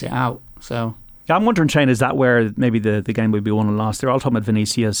sniffs it out. So I'm wondering, Shane, is that where maybe the game would be won and lost? They're all talking about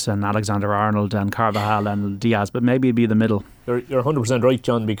Vinicius and Alexander-Arnold and Carvajal and Diaz, but maybe it'd be the middle. You're 100% right,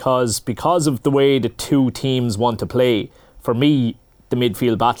 John, because of the way the two teams want to play. For me, the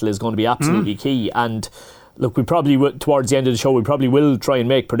midfield battle is going to be absolutely key. And look, we probably towards the end of the show, we probably will try and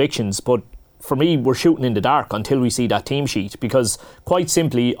make predictions, but for me, we're shooting in the dark until we see that team sheet, because quite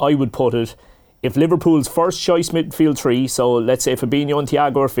simply, I would put it, if Liverpool's first choice midfield 3, so let's say Fabinho and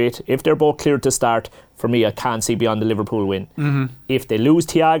Thiago are fit, if they're both cleared to start, for me, I can't see beyond the Liverpool win. Mm-hmm. If they lose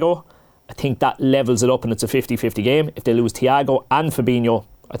Thiago, I think that levels it up and it's a 50-50 game. If they lose Thiago and Fabinho,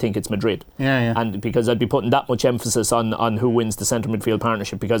 I think it's Madrid. Yeah. And because I'd be putting that much emphasis on who wins the centre midfield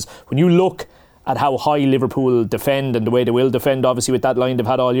partnership, because when you look at how high Liverpool defend and the way they will defend, obviously with that line they've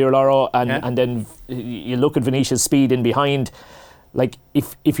had all year, Laura, and then you look at Venetia's speed in behind. Like,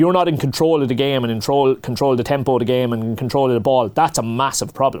 if you're not in control of the game and control the tempo of the game and control of the ball, that's a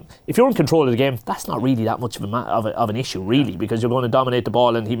massive problem. If you're in control of the game, that's not really that much of an issue, really, because you're going to dominate the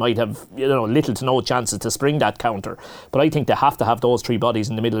ball and he might have little to no chances to spring that counter. But I think they have to have those three bodies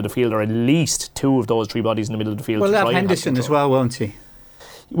in the middle of the field, or at least two of those three bodies in the middle of the field. Well, they'll have Henderson as well, won't he?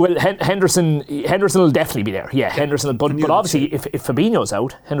 Well, Henderson will definitely be there. Yeah, Henderson. But obviously, if Fabinho's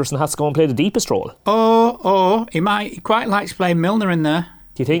out, Henderson has to go and play the deepest role. Or he quite likes playing Milner in there.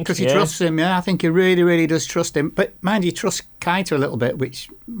 Do you think? Because he trusts him. Yeah, I think he really, really does trust him. But mind you, trust Keita a little bit, which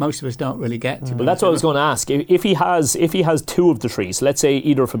most of us don't really get. Well, that's what I was going to ask. If he has two of the three, so let's say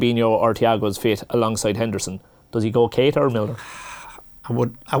either Fabinho or Thiago is fit alongside Henderson, does he go Keita or Milner?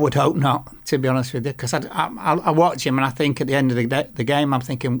 I would hope not, to be honest with you, because I watch him and I think at the end of the game I'm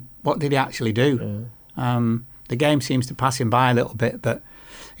thinking, what did he actually do? Yeah. The game seems to pass him by a little bit, but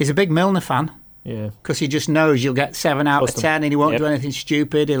he's a big Milner fan. Yeah, because he just knows you'll get 7 out of 10 and he won't do anything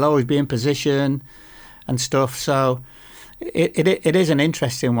stupid. He'll always be in position and stuff. So it is an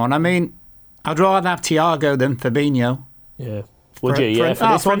interesting one. I mean, I'd rather have Thiago than Fabinho. Yeah. Would you?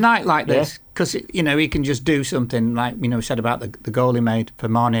 Yeah, for a night like this, because he can just do something like we said about the goal he made for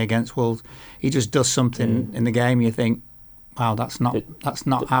Mane against Wolves. He just does something in the game. You think, wow, that's not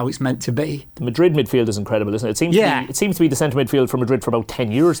how it's meant to be. The Madrid midfield is incredible, isn't it? It seems to be the centre midfield for Madrid for about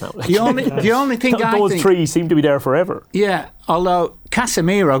 10 years now. The only thing those three seem to be there forever. Yeah, although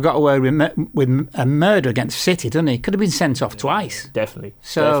Casemiro got away with a murder against City, didn't he? Could have been sent off twice. Definitely.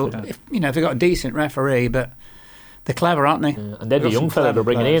 So if they got a decent referee, but. They're clever, aren't they? Yeah. And then the young fella they're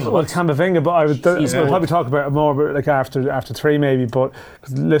bringing in. Well, Camavinga, but we'll probably talk about it more like after 3 maybe, but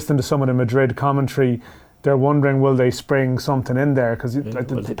cause listening to some of the Madrid commentary, they're wondering will they spring something in there, because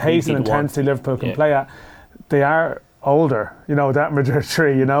the pace and intensity Liverpool can play at, they are older, that Madrid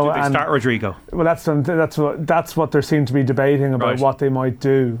tree, Did they start Rodrigo? Well, that's what they seem to be debating about, what they might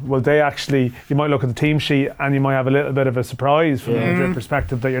do. Well, they actually, you might look at the team sheet and you might have a little bit of a surprise from a Madrid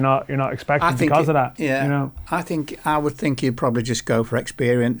perspective that you're not expecting because of that. Yeah, I would think you'd probably just go for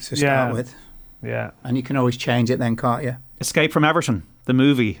experience to start with. Yeah, and you can always change it then, can't you? Escape from Everton, the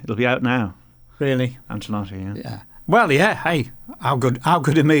movie, it'll be out now. Really? Ancelotti, yeah. Well, yeah. Hey, how good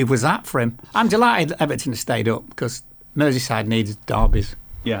a move was that for him? I'm delighted Everton stayed up because Merseyside needs derbies.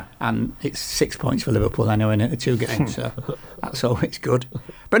 Yeah. And it's 6 points for Liverpool, I know, in the 2 games, so that's always good.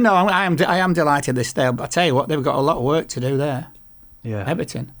 But no, I am delighted they stay up. But I tell you what, they've got a lot of work to do there. Yeah.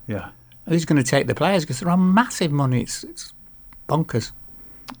 Everton. Yeah. Who's going to take the players? Because they're on massive money. It's bonkers.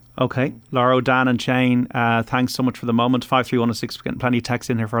 Okay, Lauro, Dan and Shane, thanks so much for the moment. 53106, getting plenty of texts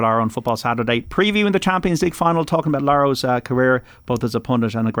in here for Lauro on Football Saturday. Previewing the Champions League final, talking about Lauro's career, both as a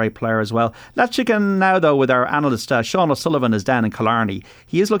pundit and a great player as well. Let's check in now, though, with our analyst, Sean O'Sullivan is down in Killarney.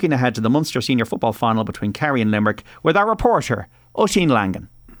 He is looking ahead to the Munster Senior Football final between Kerry and Limerick with our reporter, Oisín Langan.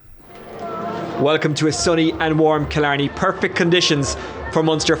 Welcome to a sunny and warm Killarney. Perfect conditions for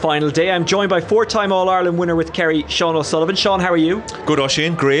Munster final day. I'm joined by 4-time All-Ireland winner with Kerry, Sean O'Sullivan. Sean, how are you? Good,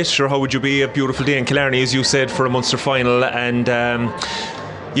 Oisín. Great. Sure, how would you be? A beautiful day in Killarney, as you said, for a Munster final. And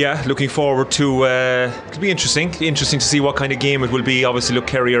looking forward to it'll be interesting to see what kind of game it will be. Obviously, look,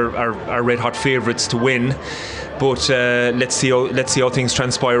 Kerry are red hot favourites to win, but let's see how things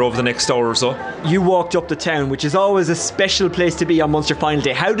transpire over the next hour or so. You walked up the town, which is always a special place to be on Munster final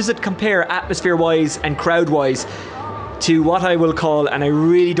day. How does it compare atmosphere wise and crowd wise to what I will call, and I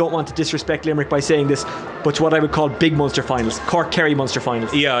really don't want to disrespect Limerick by saying this, but to what I would call big Munster finals, Cork-Kerry Munster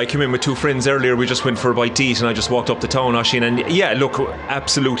finals? Yeah, I came in with 2 friends earlier. We just went for a bite to eat and I just walked up the town, Oisín, and yeah, look,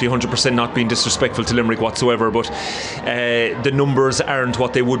 absolutely 100% not being disrespectful to Limerick whatsoever, but the numbers aren't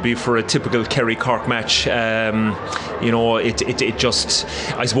what they would be for a typical Kerry-Cork match. It just,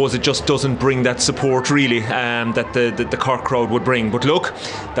 I suppose it just doesn't bring that support really that the Cork crowd would bring. But look,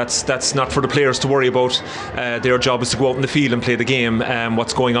 that's not for the players to worry about. Their job is to go out in the field and play the game.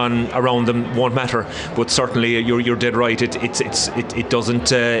 What's going on around them won't matter. But certainly, you're dead right. It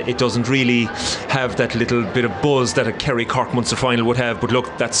doesn't really have that little bit of buzz that a Kerry Cork Munster final would have. But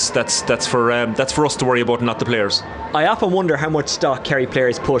look, that's for us to worry about, not the players. I often wonder how much stock Kerry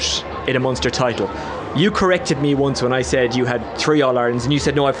players put in a Munster title. You corrected me once when I said you had 3 All-Irelands and you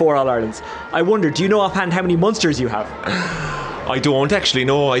said no, I have 4 All-Irelands. I wonder, do you know offhand how many Munsters you have? I don't actually,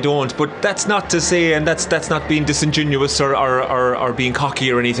 no, I don't. But that's not to say, and that's not being disingenuous or being cocky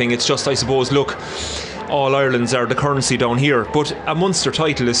or anything. It's just, I suppose, look, All Irelands are the currency down here, but a Munster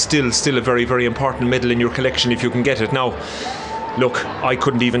title is still a very, very important medal in your collection if you can get it. Now, look, I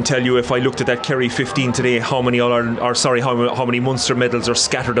couldn't even tell you if I looked at that Kerry 15 today how many how many Munster medals are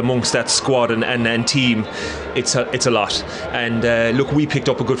scattered amongst that squad and team. It's a lot. And look, we picked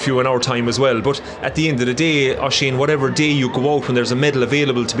up a good few in our time as well. But at the end of the day, Oisín, whatever day you go out when there's a medal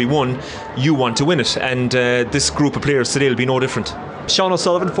available to be won, you want to win it. And this group of players today will be no different. Sean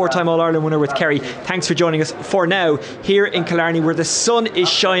O'Sullivan, 4-time All-Ireland winner with Kerry, thanks for joining us for now here in Killarney, where the sun is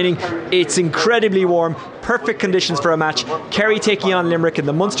shining. It's incredibly warm, perfect conditions for a match. Kerry taking on Limerick in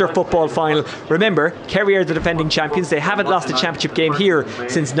the Munster football final. Remember, Kerry are the defending champions. They haven't lost a championship game here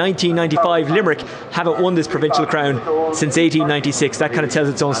since 1995. Limerick haven't won this provincial crown since 1896. That kind of tells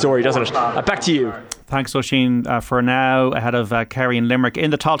its own story, doesn't it? Back to you. Thanks, Oisín. For now, ahead of Kerry and Limerick.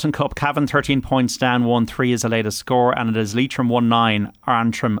 In the Tailteann Cup, Cavan 13 points down, 1-3 is the latest score, and it is Leitrim 1-9,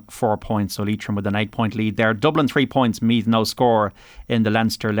 Antrim 4 points. So Leitrim with an 8-point lead there. Dublin 3 points, Meath no score in the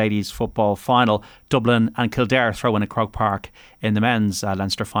Leinster Ladies Football Final. Dublin and Kildare throw in at Croke Park in the men's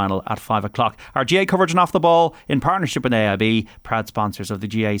Leinster final at 5 o'clock. Our GA coverage and Off the Ball in partnership with AIB, proud sponsors of the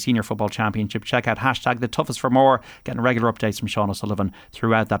GA Senior Football Championship. Check out hashtag the toughest for more, getting regular updates from Sean O'Sullivan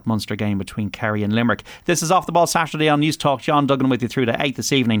throughout that Munster game between Kerry and Limerick. This is Off the Ball Saturday on News Talk. John Duggan with you through to 8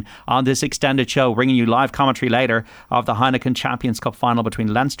 this evening on this extended show, bringing you live commentary later of the Heineken Champions Cup final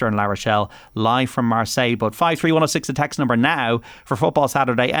between Leinster and La Rochelle, live from Marseille. But 53106 the text number now for Football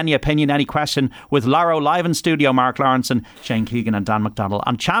Saturday. Any opinion, any question with Laro live in studio, Mark Lawrenson, Shane Keegan and Dan McDonald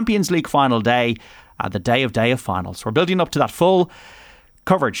on Champions League final day, the day of finals. We're building up to that full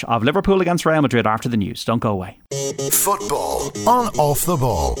coverage of Liverpool against Real Madrid after the news. Don't go away. Football on Off the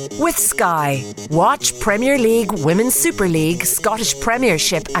Ball with Sky. Watch Premier League, Women's Super League, Scottish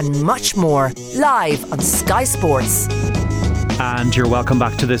Premiership and much more live on Sky Sports. And you're welcome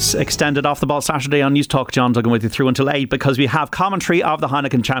back to this extended Off the Ball Saturday on News Talk. John Duggan with you through until 8, because we have commentary of the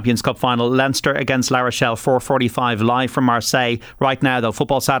Heineken Champions Cup final, Leinster against La Rochelle, 4:45 live from Marseille. Right now though,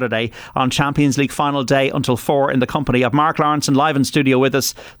 Football Saturday on Champions League final day until 4 in the company of Mark Lawrenson, live in studio with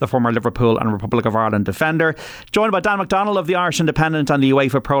us, the former Liverpool and Republic of Ireland defender, joined by Dan McDonald of the Irish Independent and the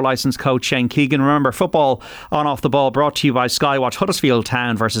UEFA Pro Licence coach Shane Keegan. Remember, football on Off the Ball brought to you by Sky. Watch Huddersfield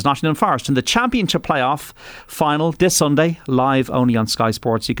Town versus Nottingham Forest in the Championship playoff final this Sunday, live only on Sky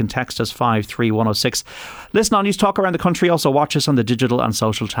Sports. You can text us 53106. Listen on News Talk around the country. Also watch us on the digital and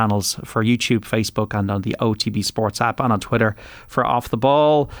social channels for YouTube, Facebook and on the OTB Sports app, and on Twitter for Off the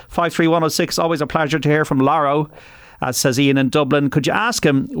Ball. 53106. Always a pleasure to hear from Laro. Says Ian in Dublin, could you ask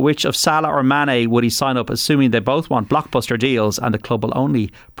him which of Salah or Mane would he sign up, assuming they both want blockbuster deals and the club will only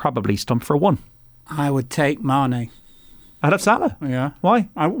probably stump for one? I would take Mane. I'd have Salah. Yeah. Why?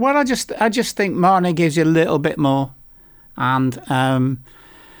 I just think Mane gives you a little bit more. And I'm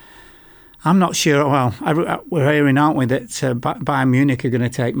not sure. Well, we're hearing, aren't we, that Bayern Munich are going to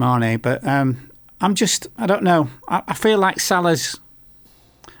take Mane. But I don't know. I feel like Salah's,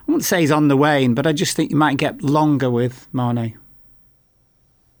 I wouldn't say he's on the wane, but I just think you might get longer with Mane.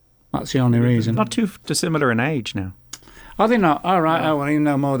 That's the only reason. Not too dissimilar in age now. Are they not? All right. Oh, well, you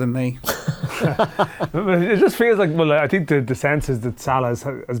know more than me. It just feels like, well, I think the sense is that Salah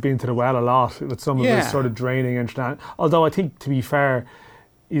has been to the well a lot with some of his sort of draining international. Although I think, to be fair,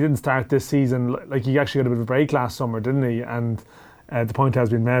 he didn't start this season, like he actually got a bit of a break last summer, didn't he? And the point has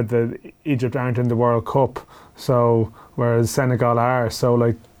been made that Egypt aren't in the World Cup, so whereas Senegal are. So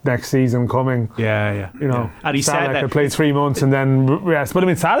like next season coming, you know, and he Salah said that could play 3 months and then rest. But I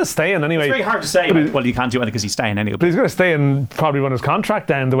mean, Salah's staying anyway. It's very hard to say. Well, you can't do anything because he's staying anyway. But he's going to stay and probably run his contract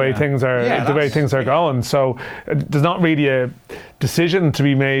down the way things are going. So there's not really a decision to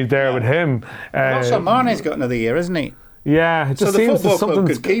be made there with him. Also, Mane's got another year, isn't he? Yeah, it just so seems the football club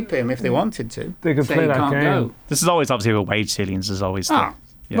could keep him if they wanted to. They could play that game. Go. This is always obviously with wage ceilings. Is always.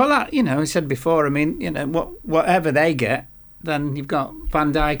 Well, I said before. I mean, whatever they get, then you've got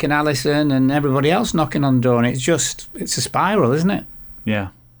Van Dijk and Alisson and everybody else knocking on the door, and it's a spiral, isn't it? Yeah.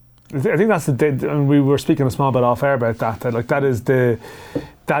 I think that's and we were speaking a small bit off air about that. Like that is the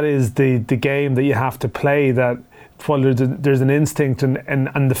game that you have to play. That while there's an instinct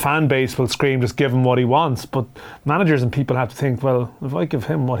and the fan base will scream, just give him what he wants. But managers and people have to think, well, if I give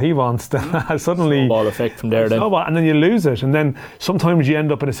him what he wants, then suddenly snowball effect from there. And then you lose it. And then sometimes you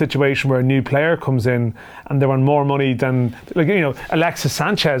end up in a situation where a new player comes in and they want more money than, like, you know, Alexis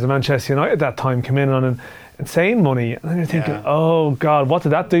Sanchez of Manchester United at that time came in on an insane money, and then you're thinking, oh God, what did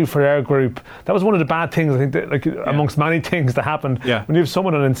that do for our group? That was one of the bad things, I think, that, amongst many things that happened. When you have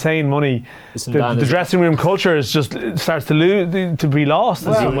someone on insane money, the dressing room culture starts to be lost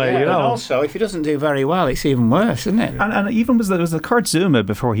in some way. You know? And also, if he doesn't do very well, it's even worse, isn't it? And even there was the Kurt Zouma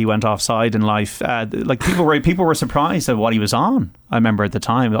before he went offside in life. Like people were surprised at what he was on. I remember at the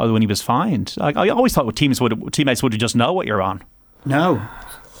time when he was fined. I always thought teammates would just know what you're on. No,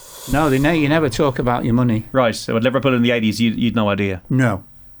 you never talk about your money. Right, so at Liverpool in the 80s, you'd no idea? No.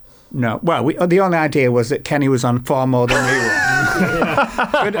 Well, the only idea was that Kenny was on far more than we were.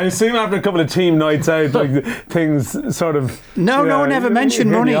 I assume after a couple of team nights out, like things sort of... No one ever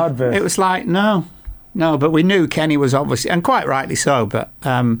mentioned money. It was like, no, but we knew Kenny was obviously, and quite rightly so, but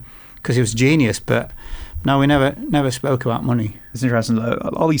because he was a genius, but... No, we never spoke about money. It's interesting.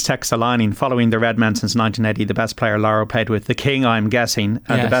 All these texts aligning following the Red Men since 1980. The best player Laro played with, the King, I'm guessing,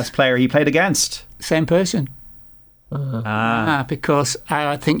 and the best player he played against. Same person. Because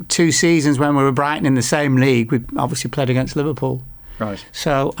I think 2 seasons when we were Brighton in the same league, we obviously played against Liverpool. Right.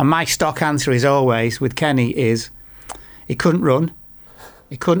 So, and my stock answer is always with Kenny is he couldn't run,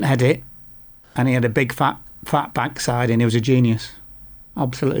 he couldn't head it, and he had a big fat backside, and he was a genius,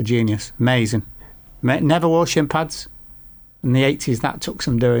 absolute genius, amazing. Never wore shin pads. In the 80s, that took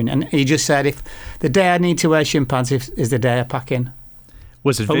some doing. And he just said, if the day I need to wear shin pads is the day I pack in.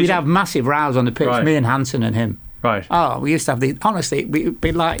 Was it? But we'd have massive rows on the pitch, me and Hansen and him. Right. Oh, we used to have these. Honestly, we'd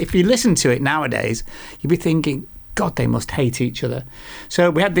be like, if you listen to it nowadays, you'd be thinking, God, they must hate each other. So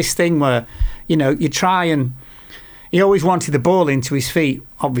we had this thing where, you try and... He always wanted the ball into his feet,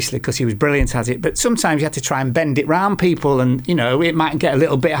 obviously, because he was brilliant at it. But sometimes you had to try and bend it round people, and it might get a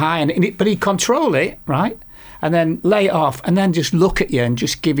little bit high, but he'd control it, right? And then lay it off, and then just look at you and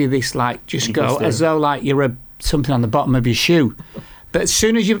just give you this, just go as though like you're something on the bottom of your shoe. But as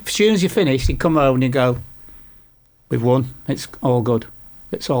soon as you finish, he'd come over and he'd go, "We've won. It's all good.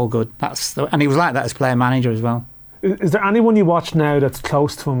 It's all good." And he was like that as player manager as well. Is there anyone you watch now that's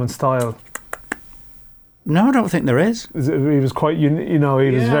close to him in style? No, I don't think there is. He was quite, he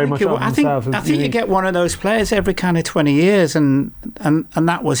was very much on himself. I think you get one of those players every kind of 20 years, and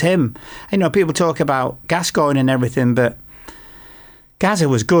that was him. People talk about Gascoigne and everything, but Gazza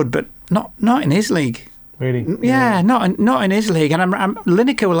was good, but not in his league. Really? Yeah, not in his league. And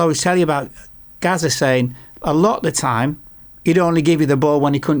Lineker will always tell you about Gazza saying a lot of the time he'd only give you the ball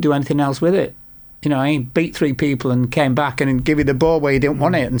when he couldn't do anything else with it. He beat 3 people and came back and give you the ball where you didn't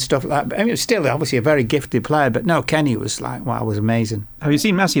want it and stuff like that. But, it was still obviously a very gifted player. But no, Kenny was like, wow, was amazing. Have you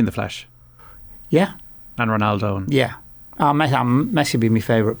seen Messi in the flesh? Yeah. And Ronaldo? Yeah. Messi would be my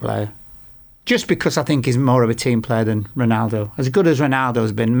favourite player. Just because I think he's more of a team player than Ronaldo. As good as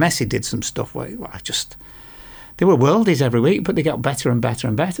Ronaldo's been, Messi did some stuff where they were worldies every week, but they got better and better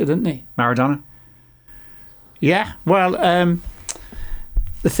and better, didn't they? Maradona? Yeah. Well,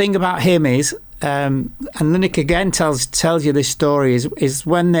 the thing about him is... and Lineker again tells you this story is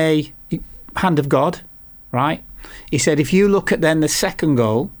when they hand of God, right? He said if you look at then the second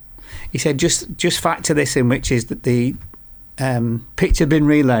goal, he said just factor this in, which is that the pitch had been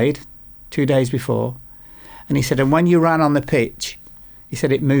relayed 2 days before, and he said and when you ran on the pitch, he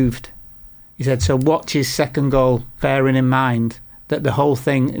said it moved. He said so watch his second goal, bearing in mind that the whole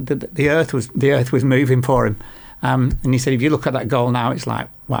thing, the earth was moving for him, and he said if you look at that goal now, it's like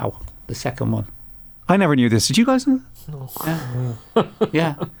wow. The second one. I never knew this. Did you guys know that? No.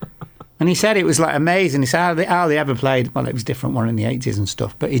 Yeah. And he said it was like amazing. He said how they ever played. Well, it was a different one in the 80s and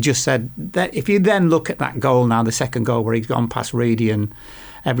stuff. But he just said that if you then look at that goal now, the second goal where he's gone past Reedy and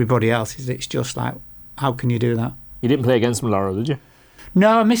everybody else, it's just like, how can you do that? You didn't play against Malaro, did you?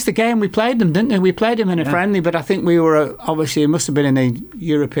 No, I missed the game. We played them, didn't we? We played them in a friendly, but I think we were, obviously, it must have been in a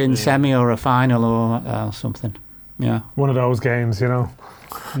European semi or a final or something. Yeah. One of those games, Sorry,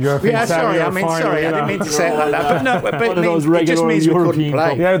 I didn't mean to say it like that. But it just means we couldn't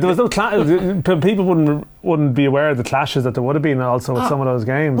play. Yeah, there was no people wouldn't be aware of the clashes that there would have been also with some of those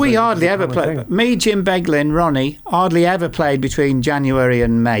games. We hardly ever played. Me, Jim Beglin, Ronnie, hardly ever played between January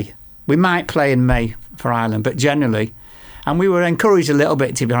and May. We might play in May for Ireland, but generally, and we were encouraged a little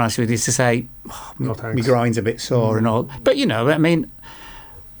bit, to be honest with you, to say, my groin's a bit sore and all. But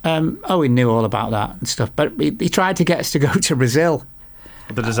Owen knew all about that and stuff. But he tried to get us to go to Brazil.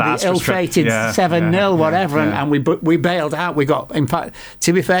 The disaster, ill-fated 7-0, whatever, and we bailed out. We got, in fact,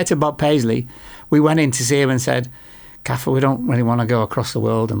 to be fair to Bob Paisley, we went in to see him and said, Gaffer, we don't really want to go across the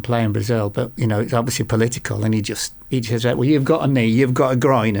world and play in Brazil, but it's obviously political. And he just said, well, you've got a knee, you've got a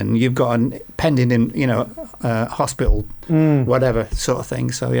groin, and you've got a pending in hospital, whatever sort of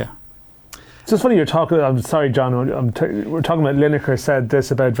thing. So yeah. It's just funny you're talking. I'm sorry, John. We're talking about Lineker said this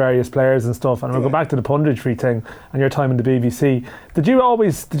about various players and stuff, and we'll go back to the punditry thing and your time in the BBC. Did you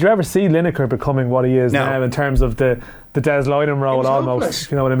ever see Lineker becoming what he is now in terms of the Des Lynam role almost?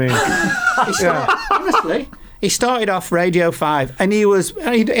 If you know what I mean? Honestly, he started off Radio 5, and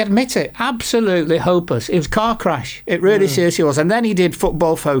he'd admit it, absolutely hopeless. It was a car crash. It really seriously was. And then he did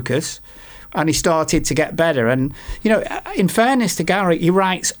Football Focus. And he started to get better. And, in fairness to Gary, he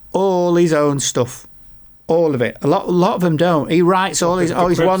writes all his own stuff. all of it. A lot of them don't. He writes all his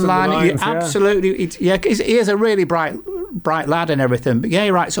one-line. Absolutely, he is a really bright lad and everything. But yeah,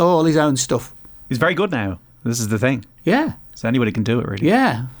 he writes all his own stuff. He's very good now. This is the thing. Yeah. So anybody can do it, really.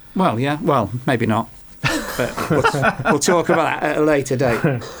 Yeah. Well, yeah. Well, maybe not. But we'll talk about that at a later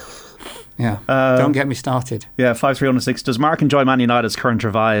date. Yeah, don't get me started. Yeah, 53106. Does Mark enjoy Man United's current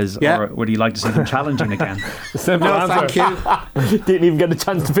revise, or would he like to see them challenging again? Simple answer. Thank you. Didn't even get a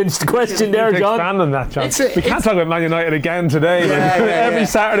chance to finish the question there, John. Expand on that, John. We can't talk about Man United again today. Every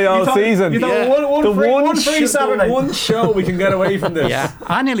Saturday all season. One show we can get away from this. Yeah,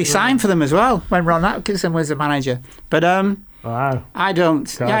 I nearly signed for them as well when Ron Atkinson was the manager. But wow. I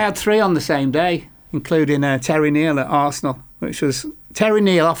don't. God. Yeah, I had 3 on the same day, including Terry Neal at Arsenal, which was... Terry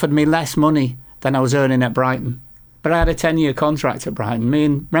Neal offered me less money than I was earning at Brighton. But I had a 10-year contract at Brighton.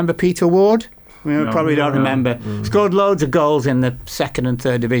 Remember Peter Ward? Probably don't remember. Scored loads of goals in the 2nd and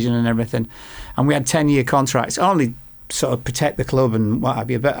 3rd division and everything. And we had 10-year contracts, only sort of protect the club and what have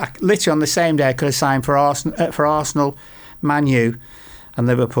you. But literally on the same day, I could have signed for Arsenal, Man U and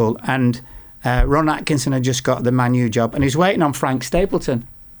Liverpool. And Ron Atkinson had just got the Man U job. And he was waiting on Frank Stapleton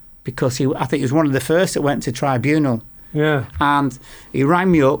because I think he was one of the first that went to tribunal. Yeah. And he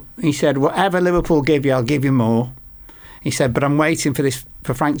rang me up. He said, whatever Liverpool give you, I'll give you more. He said, but I'm waiting for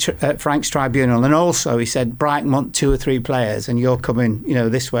Frank's tribunal. And also, he said, Brighton want 2 or 3 players and you're coming,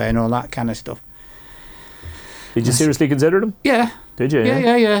 this way and all that kind of stuff. Did you seriously consider them? Yeah. Did you?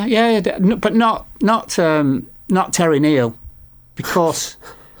 Yeah. But not Terry Neal. Because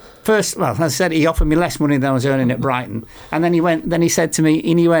first, well, as I said, he offered me less money than I was earning at Brighton. And then he said to me,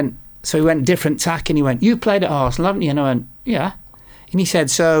 and he went, so he went different tack and he went, you played at Arsenal, haven't you? And I went, yeah. And he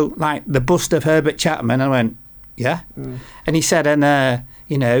said, so like the bust of Herbert Chapman? And I went, yeah. And he said, and the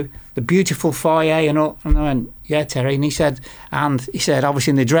beautiful foyer and all. And I went, yeah, Terry. And he said,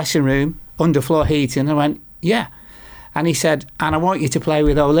 obviously in the dressing room, underfloor heating. And I went, yeah. And he said, and I want you to play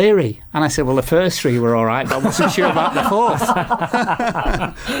with O'Leary. And I said, well, the first 3 were all right, but I wasn't sure about the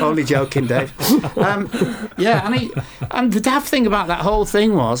 4th. Only joking, Dave. And the daft thing about that whole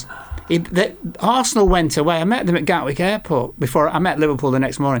thing was, Arsenal went away. I met them at Gatwick Airport before I met Liverpool the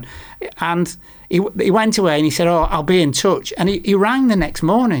next morning. And he went away and he said, I'll be in touch. And he rang the next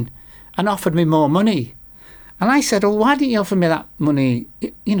morning and offered me more money. And I said, well, why didn't you offer me that money,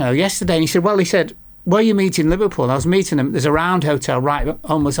 yesterday? And he said, where are you meeting Liverpool? I was meeting them. There's a Round Hotel right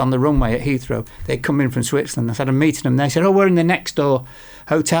almost on the runway at Heathrow. They'd come in from Switzerland. I said, I'm meeting them. They said, we're in the next door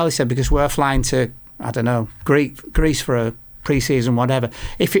hotel. He said, because we're flying to, I don't know, Greece for a pre-season, whatever.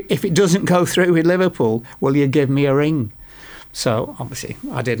 If it doesn't go through with Liverpool, will you give me a ring? So, obviously,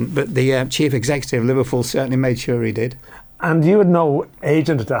 I didn't. But the chief executive of Liverpool certainly made sure he did. And you had no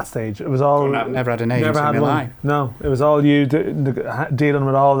agent at that stage. It was all... Never had an agent in my life. No, it was all you dealing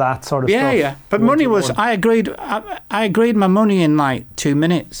with all that sort of stuff. Yeah. But money was... I agreed my money in like 2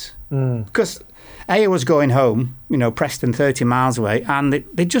 minutes. Because I was going home, Preston 30 miles away, and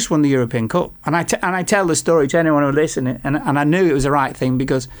they just won the European Cup. And I tell the story to anyone who listens, and I knew it was the right thing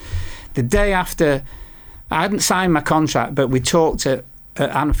because the day after... I hadn't signed my contract, but we talked at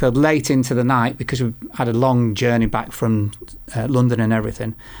Anfield late into the night because we had a long journey back from London and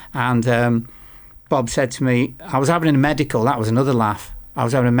everything. And Bob said to me, I was having a medical. That was another laugh. I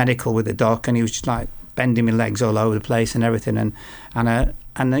was having a medical with the doc, and he was just like bending my legs all over the place and everything.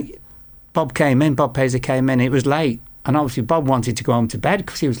 And Bob came in. Bob Paisley came in. It was late, and obviously Bob wanted to go home to bed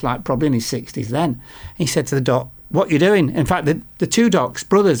because he was like probably in his 60s then. He said to the doc, "What are you doing?" In fact, the 2 docs,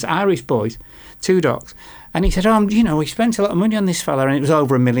 brothers, Irish boys, 2 docs. And he said, we spent a lot of money on this fella, and it was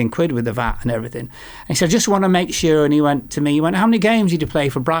over £1 million with the VAT and everything. And he said, I just want to make sure. And he went to me, how many games did you play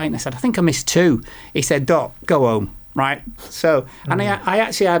for Brighton? I said, I think I missed 2. He said, Doc, go home, right? So, and I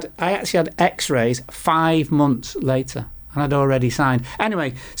actually had X-rays 5 months later, and I'd already signed.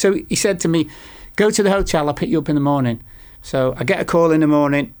 Anyway, so he said to me, go to the hotel, I'll pick you up in the morning. So I get a call in the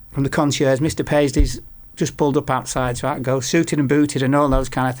morning from the concierge, Mr. Paisley's just pulled up outside, so I could go suited and booted and all those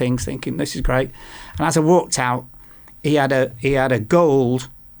kind of things, thinking this is great. And as I walked out, he had a gold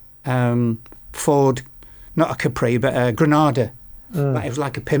Ford, not a Capri, but a Granada. It was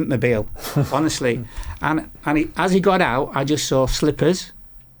like a pimpmobile, honestly. And as he got out, I just saw slippers,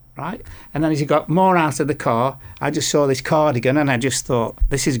 right? And then as he got more out of the car, I just saw this cardigan, and I just thought,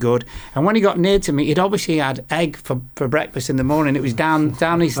 this is good. And when he got near to me, he'd obviously had egg for breakfast in the morning. It was down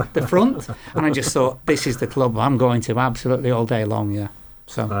the front, and I just thought, this is the club I'm going to absolutely all day long. Yeah.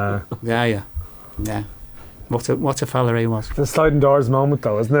 So yeah. What a fella he was. It's a sliding doors moment,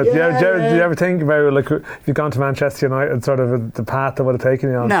 though, isn't it? Yeah, do you ever think about, like, if you've gone to Manchester United, sort of the path that would have taken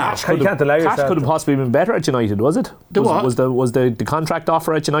you on? No, you can't allow yourself. Cash could have possibly been better at United, was it? Was the contract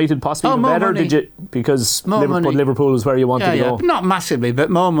offer at United possibly even better? Money. Did you, because Liverpool was where you wanted to go? Not massively, but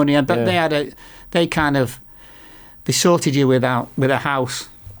more money. But they sorted you with a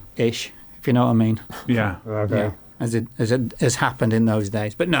house-ish, if you know what I mean. Yeah. Okay. Yeah, as happened in those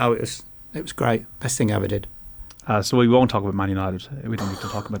days. But no, it was great. Best thing I ever did. So we won't talk about Man United. We don't need to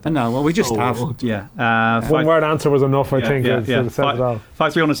talk about that. No, well, we just have. Yeah. One word answer was enough, I think. It says it all.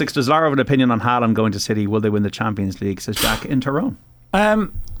 5-3-1-6. Does Lara have an opinion on Haaland going to City? Will they win the Champions League? Says Jack in Tyrone.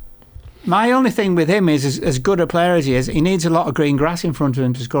 My only thing with him is, as good a player as he needs a lot of green grass in front of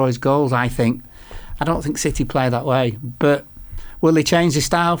him to score his goals, I think. I don't think City play that way. But will they change the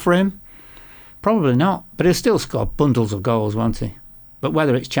style for him? Probably not. But he'll still score bundles of goals, won't he? But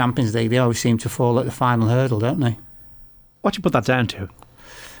whether it's Champions League, they always seem to fall at the final hurdle, don't they? What do you put that down to?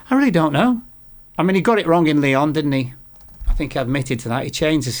 I really don't know. I mean, he got it wrong in Lyon, didn't he? I think he admitted to that. He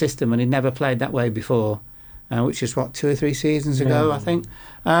changed the system and he'd never played that way before, which is, 2 or 3 seasons ago, I think.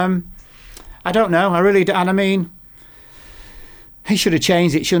 I don't know. I really don't. And I mean, he should have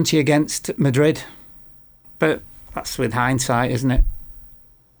changed it, shouldn't he, against Madrid? But that's with hindsight, isn't it?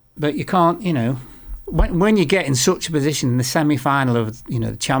 But you can't, when you get in such a position in the semi-final of,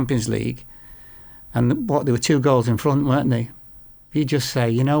 the Champions League, and they were 2 goals in front, weren't they? You just say,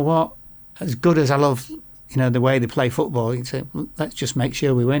 you know what? As good as I love, the way they play football, you say, let's just make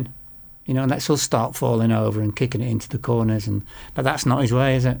sure we win. And let's us start falling over and kicking it into the corners. But that's not his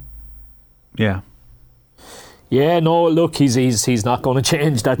way, is it? Yeah. Yeah, no, look, he's not going to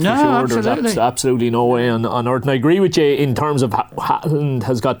change, that's for sure. Absolutely. There's absolutely no way on earth. And I agree with you in terms of Haaland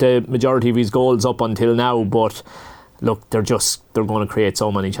has got the majority of his goals up until now, but look, they're going to create so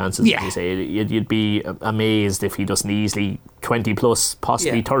many chances. Yeah. You say. You'd be amazed if he doesn't easily 20 plus,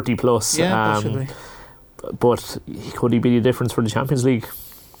 possibly 30 plus. Yeah, possibly. But could he be the difference for the Champions League?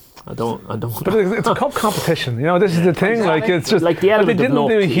 I don't. But it's a cup competition. This is the thing. Exactly. Like, it's just like the element they didn't of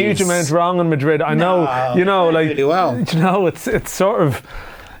do a huge amount wrong in Madrid. I know. Really well. It's sort of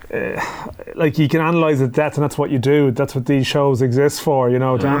like you can analyse it. And that's what you do. That's what these shows exist for. To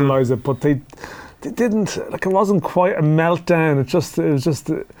analyse it. But they didn't. Like, it wasn't quite a meltdown. It was just.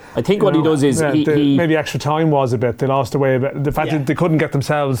 I think what he does is he maybe extra time was a bit. They lost away a bit. The fact that they couldn't get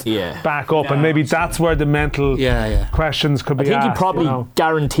themselves back up, and maybe that's where the mental questions could be asked. I think he probably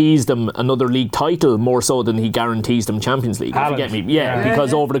guarantees them another league title more so than he guarantees them Champions League. If you get me?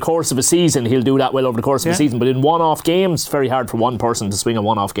 Because over the course of a season, he'll do that well over the course of a season. But in one-off games, it's very hard for one person to swing a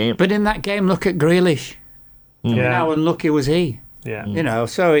one-off game. But in that game, look at Grealish. How unlucky was he? Yeah.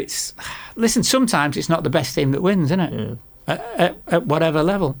 So it's... Listen, sometimes it's not the best team that wins, isn't it? Yeah. At whatever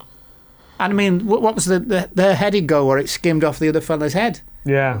level. And I mean, what was the headed goal where it skimmed off the other fella's head?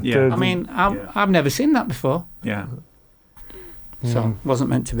 Yeah. I mean, I've never seen that before. Yeah. So wasn't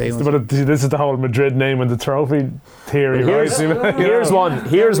meant to be. But this is the whole Madrid name and the trophy theory, right?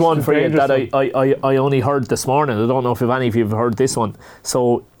 Here's one for you that I only heard this morning. I don't know if any of you have heard this one.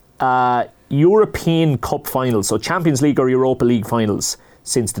 So European Cup finals, so Champions League or Europa League finals,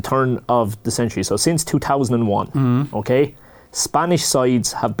 since the turn of the century, so since 2001, okay, Spanish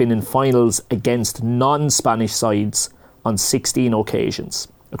sides have been in finals against non-Spanish sides on 16 occasions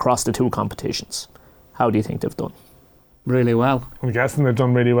across the 2 competitions. How do you think they've done? Really well. I'm guessing they've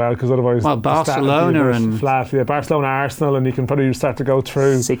done really well, because otherwise Barcelona and flat. Yeah, Barcelona, Arsenal, and you can probably start to go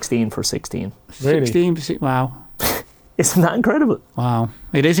through 16 for 16. Really? 16 for 16. Wow. Isn't that incredible? Wow,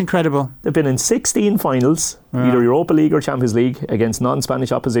 it is incredible. They've been in 16 finals, either Europa League or Champions League, against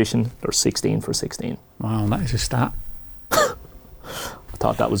non-Spanish opposition. They're 16 for 16. Wow, that is a stat. I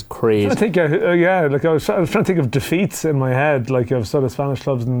thought that was crazy. I think, like I was trying to think of defeats in my head, like of sort of Spanish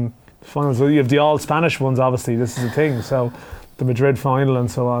clubs in finals. So you have the all Spanish ones, obviously. This is the thing. So the Madrid final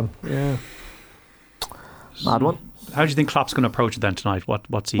and so on. Yeah. Mad one. How do you think Klopp's going to approach it then tonight?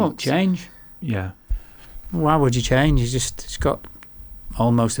 What's he? Won't change. Yeah. Why would you change? He's got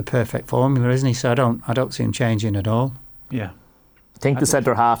almost a perfect formula, isn't he? So I don't see him changing at all. Yeah. I think the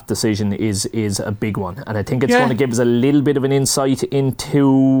centre half decision is a big one, and I think it's going to give us a little bit of an insight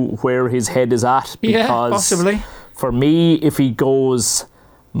into where his head is at. Because possibly. For me, if he goes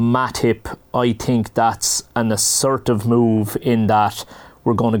Matip, I think that's an assertive move in that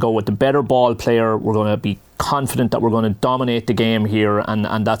we're going to go with the better ball player. We're going to be confident that we're going to dominate the game here,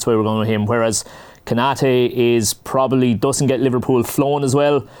 and that's why we're going with him. Whereas Konate probably doesn't get Liverpool flowing as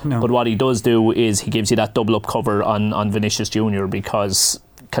well, but what he does do is he gives you that double up cover on Vinicius Junior, because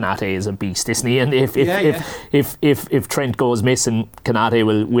Konate is a beast, isn't he? And if Trent goes missing, Konate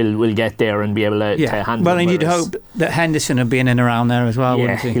will get there and be able to handle. Well, and you'd hope that Henderson would be in and around there as well,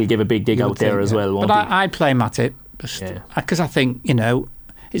 wouldn't he? He'll give a big dig out there as well, won't but he? I'd play Matip because I think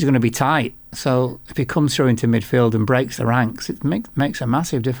it's going to be tight. So if he comes through into midfield and breaks the ranks, it makes a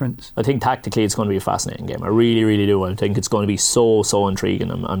massive difference. I think tactically it's going to be a fascinating game. I really, really do. I think it's going to be so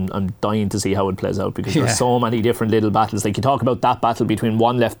intriguing. I'm dying to see how it plays out because there's so many different little battles. Like you talk about that battle between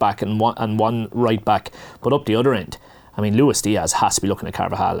one left back and one right back, but up the other end, I mean, Luis Diaz has to be looking at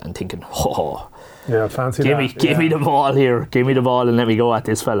Carvajal and thinking, fancy give me the ball here. Give me the ball and let me go at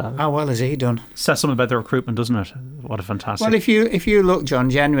this fella. How well has he done? Says something about the recruitment, doesn't it? What a fantastic... Well, if you look, John,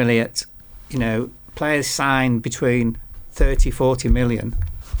 generally at, players signed between 30, 40 million,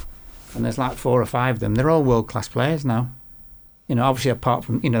 and there's like 4 or 5 of them, they're all world-class players now. Obviously apart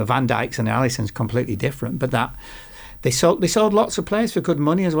from, Van Dijk's and Alisson's completely different, but that... They sold lots of players for good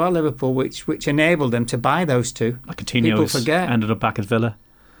money as well, Liverpool, which enabled them to buy those two. Like Coutinho ended up back at Villa.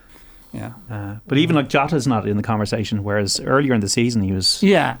 Yeah, but even like Jota's not in the conversation, whereas earlier in the season he was.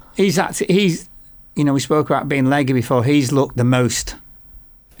 Yeah, he's we spoke about being leggy before. He's looked the most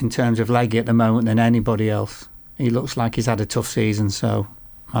in terms of leggy at the moment than anybody else. He looks like he's had a tough season, so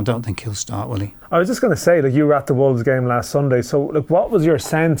I don't think he'll start, will he? I was just going to say, you were at the Wolves game last Sunday, so what was your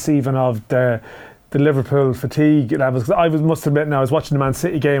sense even of the Liverpool fatigue levels? I must admit now, I was watching the Man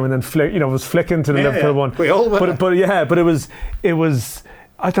City game and then was flicking to the Liverpool one. We all were. But it was.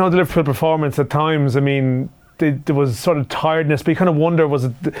 I don't know, the Liverpool performance at times. I mean, there was sort of tiredness, but you kind of wonder, was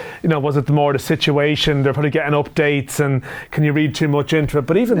it more the situation? They're probably getting updates, and can you read too much into it?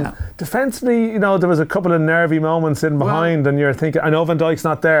 But even defensively, there was a couple of nervy moments in behind, and you're thinking, I know Van Dijk's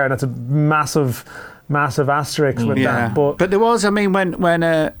not there, and that's a massive asterisk with that. But there was, I mean,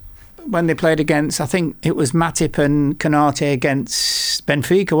 when they played against, I think it was Matip and Konate against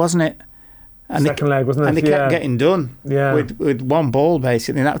Benfica, wasn't it? And second leg, wasn't it? And they kept getting done with one ball,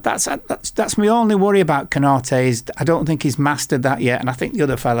 basically. That's my only worry about Konate, is I don't think he's mastered that yet, and I think the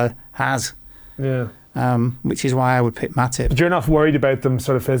other fella has. Yeah. Which is why I would pick Matip. But you're not worried about them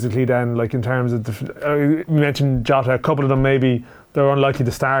sort of physically then, like in terms of you mentioned Jota, a couple of them maybe they're unlikely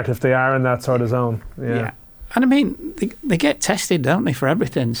to start if they are in that sort of zone. Yeah. And I mean, they get tested, don't they, for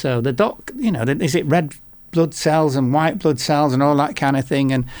everything? So the doc, is it red blood cells and white blood cells and all that kind of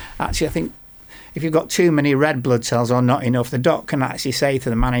thing? And actually, I think if you've got too many red blood cells or not enough, the doc can actually say to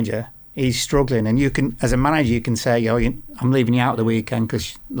the manager, he's struggling, and you can, as a manager, you can say, I'm leaving you out the weekend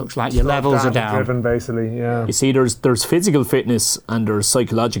because looks like your levels are down. Driven, basically, yeah. You see, there's physical fitness and there's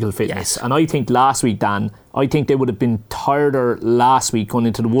psychological fitness. Yes. And I think last week, Dan, they would have been tireder last week going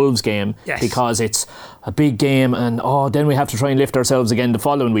into the Wolves game because it's a big game and then we have to try and lift ourselves again the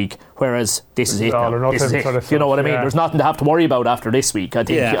following week. Whereas this is it. This is it. Sort of you know what I mean? There's nothing to have to worry about after this week. I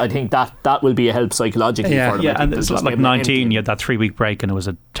think that will be a help psychologically for them. Yeah, and it's like 19, you had that 3-week break and it was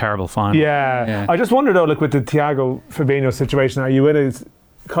a terrible final. Yeah. I just wonder though, with the Thiago Fabinho situation, are you in it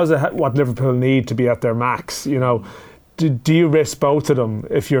because of what Liverpool need to be at their max? Do you risk both of them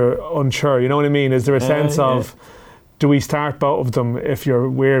if you're unsure? You know what I mean? Is there a sense of, do we start both of them if you're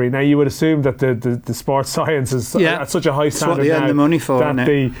weary? Now, you would assume that the sports science is at such a high standard what they earn the money for,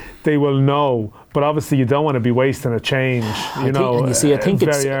 that they will know. But obviously, you don't want to be wasting a change. I think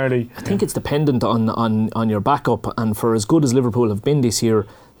it's very early. I think it's dependent on your backup. And for as good as Liverpool have been this year,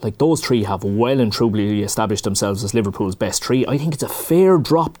 those three have well and truly established themselves as Liverpool's best three. I think it's a fair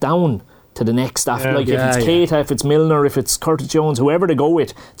drop down to the next after, if it's Keita, if it's Milner, if it's Curtis Jones, whoever to go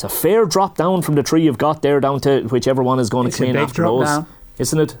with, it's a fair drop down from the three you've got there down to whichever one is going to come in after those,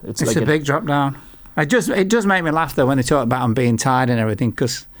 isn't it? It's a big drop down. It does make me laugh though when they talk about them being tired and everything,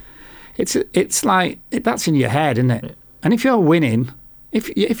 because it's like that's in your head, isn't it? And if you're winning,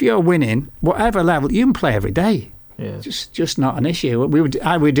 if you're winning whatever level, you can play every day. Yeah. Just not an issue.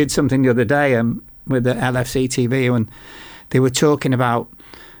 We did something the other day with the LFC TV, and they were talking about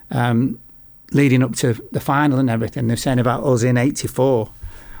leading up to the final and everything. They're saying about us in '84.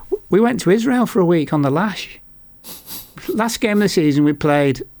 We went to Israel for a week on the Lash. Last game of the season, we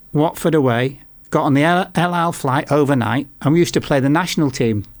played Watford away, got on the El Al flight overnight, and we used to play the national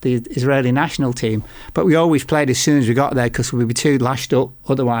team, the Israeli national team, but we always played as soon as we got there because we'd be too lashed up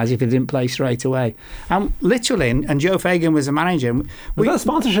otherwise if we didn't play straight away. And literally, and Joe Fagan was the manager. Was that a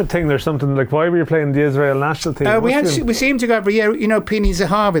sponsorship thing? There's something like, why were you playing the Israel national team? We seem to go every year. Pini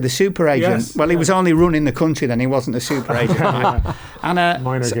Zahavi, the super agent. He was only running the country then, he wasn't a super agent.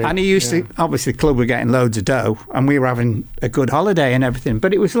 And he used to, obviously the club were getting loads of dough and we were having a good holiday and everything,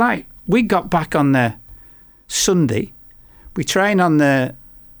 but it was like, we got back on the Sunday, we train on the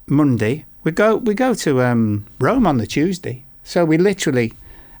Monday, we go to Rome on the Tuesday. So we literally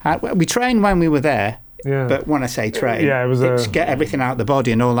We trained when we were there. Yeah. But when I say train, it's get everything out of the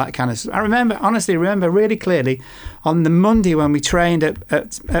body and all that kind of stuff. I honestly remember really clearly on the Monday when we trained at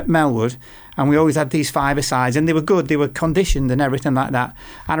Melwood, and we always had these 5-a-sides, and they were good, they were conditioned and everything like that.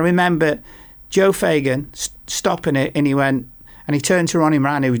 And I remember Joe Fagan stopping it, and he went, and he turned to Ronnie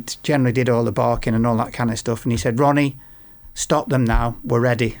Moran, who generally did all the barking and all that kind of stuff, and he said, "Ronnie, stop them now, we're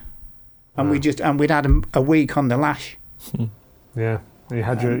ready." And we'd had a week on the lash. Yeah. You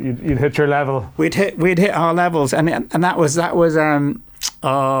had you'd hit your level. We'd hit our levels, and that was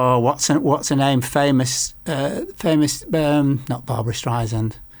what's her name? Famous, not Barbara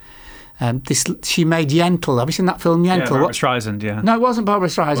Streisand. She made Yentl. Have you seen that film Yentl? Yeah, Barbara Streisand. Yeah. No, it wasn't Barbara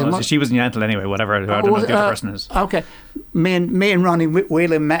Streisand. Well, she was in Yentl anyway. Whatever. I don't know what the other person is. Okay, me and Ronnie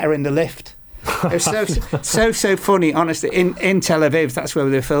Whelan met her in the lift. It was so funny, honestly. In Tel Aviv, that's where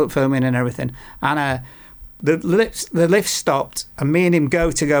they were filming and everything, and. The lift stopped, and me and him go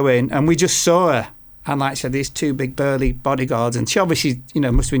in, and we just saw her. And like I said, these two big burly bodyguards, and she obviously,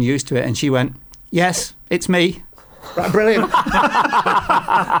 must have been used to it. And she went, "Yes, it's me." Right, brilliant,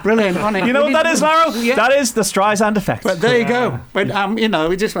 brilliant, wasn't it? You know what that is, Laro? Yeah. That is the Streisand effect. But there you go. But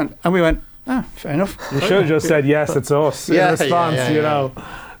we just went, and we went, "Oh, fair enough." You should have just said, "Yes, it's us." In response,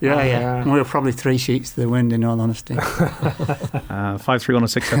 Yeah. We were probably 3 sheets to the wind, in all honesty.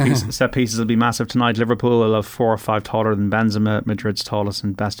 5-3-1-6 set pieces will be massive tonight. Liverpool will have 4 or 5 taller than Benzema, Madrid's tallest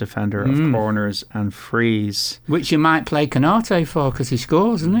and best defender of corners and frees. Which you might play Konate for, because he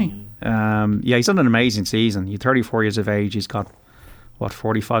scores, isn't he? He's done an amazing season. He's 34 years of age. He's got,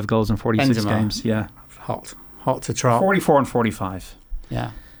 45 goals in 46 Benzema. games? Yeah. Hot to trot. 44 and 45.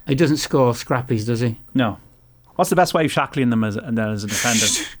 Yeah. He doesn't score scrappies, does he? No. What's the best way of shackling them as a defender?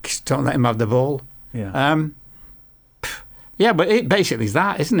 Just don't let him have the ball. Yeah. But it basically is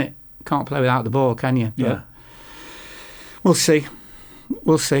that, isn't it? Can't play without the ball, can you? But yeah. We'll see.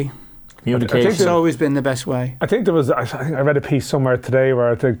 Communication. It's always been the best way. I think I read a piece somewhere today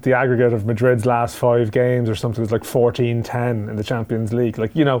where I think the aggregate of Madrid's last 5 games or something was like 14-10 in the Champions League.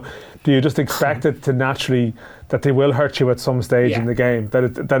 Like, do you just expect it to naturally, that they will hurt you at some stage in the game?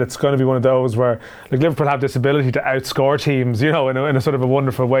 That it's going to be one of those where, like, Liverpool have this ability to outscore teams, in a sort of a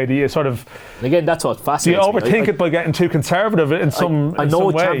wonderful way. Do you sort of... And again, that's what fascinates me. Do you overthink it by getting too conservative in some I know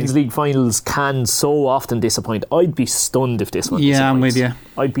some way? Champions League finals can so often disappoint. I'd be stunned if this one disappoints. I'm with you.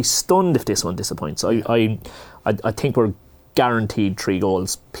 I'd be stunned if this one disappoints. I think we're guaranteed 3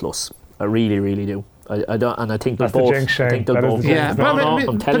 goals plus. I really, really do. I don't, and I think they'll both.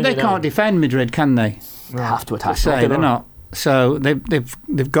 But they can't defend Madrid, can they? They have to attack. They're not. So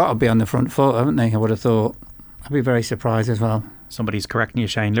they've got to be on the front foot, haven't they? I would have thought. I'd be very surprised as well. Somebody's correcting you,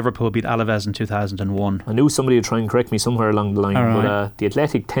 Shane. Liverpool beat Alaves in 2001. I knew somebody would try and correct me somewhere along the line, but the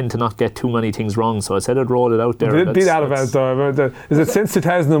Athletic tend to not get too many things wrong, so I said I'd roll it out there. They did beat Alaves though. Is it since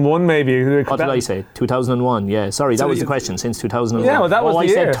 2001 maybe? What did I say? 2001, yeah. Sorry, that was the question. Since 2001. Yeah, well, that was the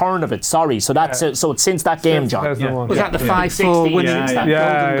year. I said turn of it, sorry. So that's so it's since that game, John. Was that the 5-4 winning that golden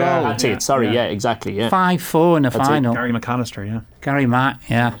goal? That's it, sorry, yeah, exactly. 5-4 in the final. Gary McAllister, yeah. Gary Matt,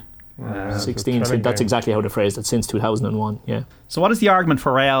 yeah. 16, that's exactly how they phrased it, since 2001, yeah. So what is the argument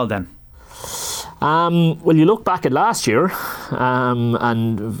for Real then? Well, you look back at last year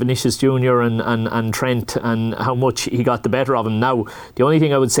and Vinicius Junior and Trent and how much he got the better of him. Now, the only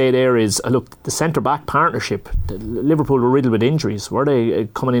thing I would say there is, look, the centre-back partnership, Liverpool were riddled with injuries. Were they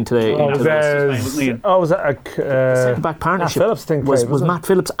coming into the... was that the centre-back partnership? Matt Phillips was Matt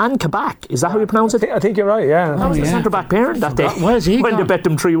Phillips and Kabak. Is that how you pronounce it? I think you're right, yeah. That was the centre-back pairing that day. Where's he when they bet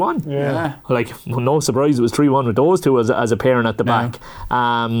them 3-1. Yeah. No surprise it was 3-1 with those two as a pairing at the back.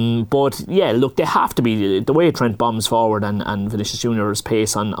 But, yeah, look, they have to be, the way Trent bombs forward and Vinicius Junior's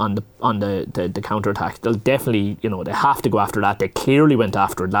pace on the counter-attack, they'll definitely, they have to go after that. They clearly went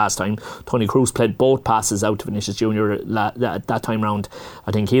after it last time. Tony Kroos played both passes out to Vinicius Junior that time round.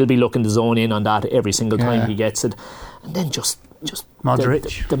 I think he'll be looking to zone in on that every single time he gets it. And then just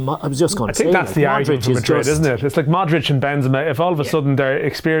Modric. I was just going to say, I think that's the argument for Madrid, isn't it? It's like Modric and Benzema. If all of a sudden their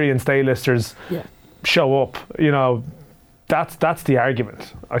experienced A-listers show up, that's the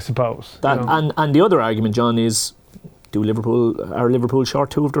argument, I suppose. And the other argument, John, is are Liverpool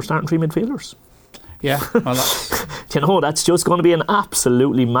short 2 of their starting 3 midfielders? Yeah, well, that's just going to be an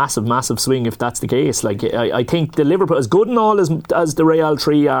absolutely massive swing if that's the case. Like, I think the Liverpool, as good and all as the Real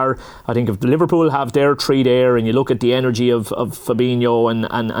 3 are, I think if the Liverpool have their 3 there, and you look at the energy of Fabinho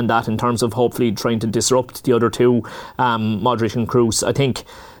and that in terms of hopefully trying to disrupt the other 2, Modric and Kroos, I think.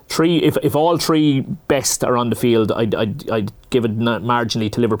 If all 3 best are on the field, I'd give it marginally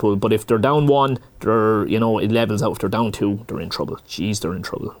to Liverpool. But if they're down 1, it levels out. If they're down 2, they're in trouble. Jeez, they're in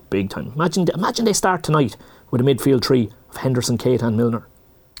trouble, big time. Imagine they start tonight with a midfield 3 of Henderson, Keita, and Milner.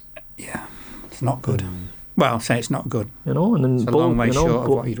 Yeah, it's not good. Well, say it's not good. And then it's a long way short of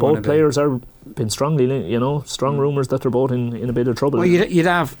what you'd want to do. Both players are been strongly, strong rumours that they're both in a bit of trouble. Well, you'd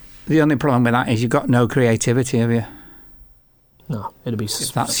have, the only problem with that is you've got no creativity, have you? No, it'd be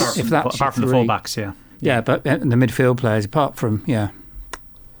if that's apart from the fullbacks, yeah. Yeah, but the midfield players, apart from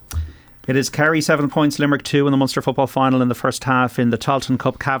It is Kerry 7 points, Limerick 2 in the Munster football final in the first half. In the Talton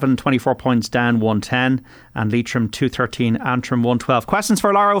Cup, Cavan 24 points down 110 and Leitrim 213, Antrim 112. Questions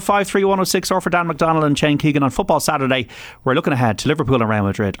for Laro 53106 or for Dan McDonald and Shane Keegan on Football Saturday. We're looking ahead to Liverpool and Real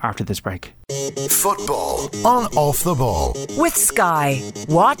Madrid after this break. Football on Off the Ball with Sky.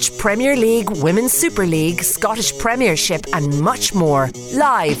 Watch Premier League, Women's Super League, Scottish Premiership and much more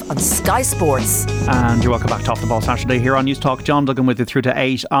live on Sky Sports. And you're welcome back to Off the Ball Saturday here on News Talk. John Duggan with you through to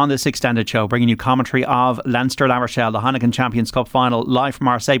 8 on this extended show, bringing you commentary of Leinster La Rochelle, the Heineken Champions Cup final, live from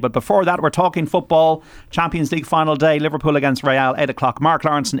Marseille. But before that, we're talking football. Champions League final day, Liverpool against Real, 8 o'clock. Mark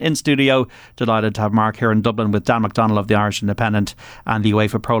Lawrenson in studio. Delighted to have Mark here in Dublin with Dan McDonald of the Irish Independent and the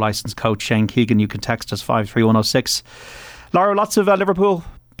UEFA Pro Licence coach Shane Keegan. You can text us 53106. Laura, lots of Liverpool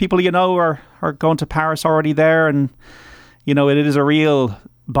people are going to Paris already there, and it is a real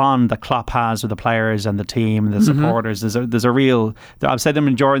bond that Klopp has with the players and the team and the supporters. There's a real, I'd say them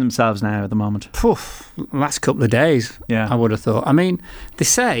enjoying themselves now at the moment. Last couple of days, I would have thought. I mean, they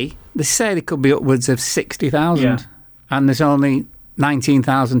say there could be upwards of 60,000 and there's only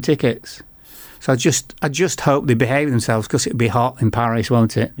 19,000 tickets. So I just hope they behave themselves, because it'll be hot in Paris,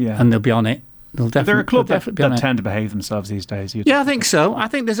 won't it? Yeah. And they'll be on it. They're a club that tend to behave themselves these days. I think so. I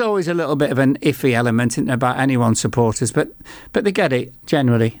think there's always a little bit of an iffy element about anyone's supporters, but they get it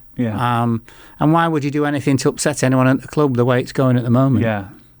generally. Yeah. And why would you do anything to upset anyone at the club the way it's going at the moment? Yeah.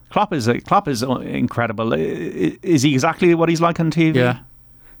 Klopp is incredible. Is he exactly what he's like on TV? Yeah.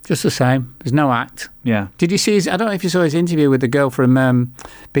 Just the same. There's no act. Yeah. Did you see I don't know if you saw his interview with the girl from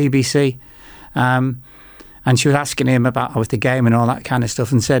BBC, and she was asking him about the game and all that kind of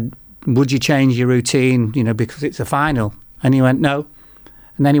stuff, and said, would you change your routine, because it's a final? And he went, no.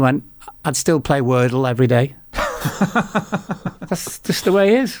 And then he went, I'd still play Wordle every day. That's just the way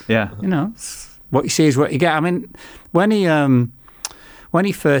he is. Yeah. What you see is what you get. I mean, when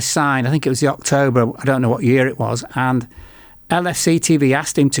he first signed, I think it was the October, I don't know what year it was, and LFC TV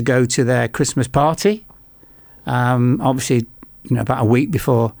asked him to go to their Christmas party, obviously, about a week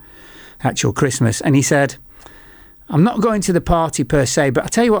before actual Christmas. And he said, I'm not going to the party per se, but I'll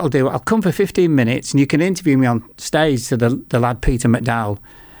tell you what I'll do. I'll come for 15 minutes and you can interview me on stage to the lad Peter McDowell.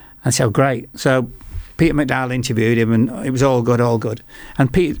 And so, great. So Peter McDowell interviewed him and it was all good.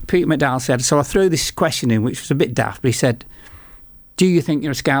 And Peter McDowell said, so I threw this question in, which was a bit daft, but he said, do you think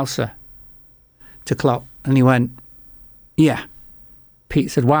you're a Scouser? To Klopp. And he went, yeah. Pete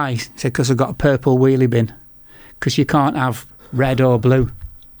said, why? He said, because I've got a purple wheelie bin. Because you can't have red or blue.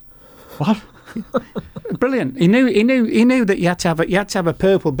 What? Brilliant. He knew that you had to have a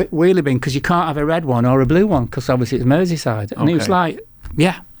purple wheelie bin because you can't have a red one or a blue one, because obviously it's Merseyside. And he was like,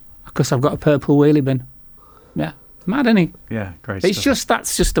 yeah, because I've got a purple wheelie bin. Yeah. Mad, isn't he? Yeah, great. It's just,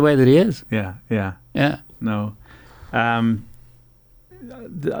 that's just the way that he is. Yeah. No.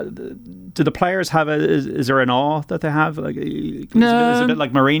 Do the players have is there an awe that they have? Like, no. It's a bit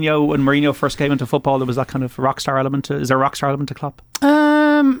like Mourinho. When Mourinho first came into football, there was that kind of rock star element. Is there a rock star element to Klopp?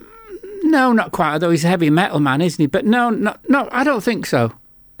 No, not quite. Although he's a heavy metal man, isn't he? But no, I don't think so.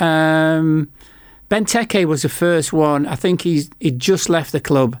 Benteke was the first one. I think he'd just left the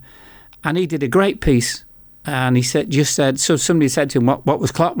club, and he did a great piece. And he said, so somebody said to him, what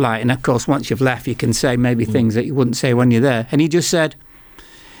was Klopp like? And of course, once you've left, you can say maybe things that you wouldn't say when you're there. And he just said,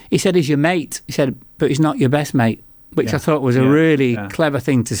 he's your mate. He said, but he's not your best mate, which I thought was a really clever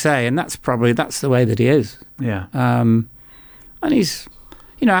thing to say. And that's the way that he is. Yeah. And he's,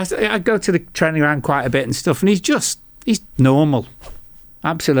 I go to the training ground quite a bit and stuff, and he's normal.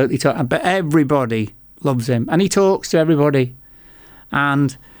 Absolutely. But everybody loves him. And he talks to everybody.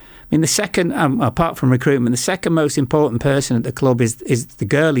 And the second, apart from recruitment, the second most important person at the club is the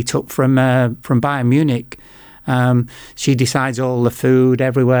girl he took from Bayern Munich. She decides all the food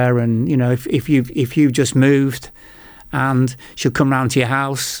everywhere, and if you've just moved, and she'll come round to your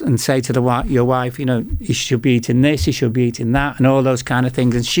house and say to your wife, you should be eating this, you should be eating that, and all those kind of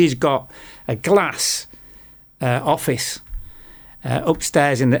things. And she's got a glass office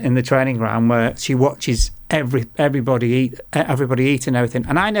upstairs in the training ground where she watches everybody eat and everything.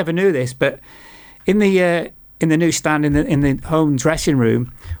 And I never knew this, but in the new stand in the home dressing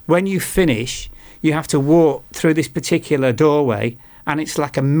room, when you finish, you have to walk through this particular doorway, and it's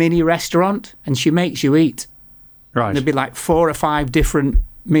like a mini restaurant, and she makes you eat. Right. There'd be like 4 or 5 different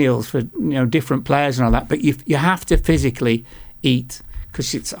meals for different players and all that, but you have to physically eat,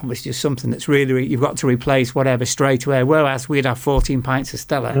 because it's obviously just something that's really, you've got to replace whatever straight away. Whereas we'd have 14 pints of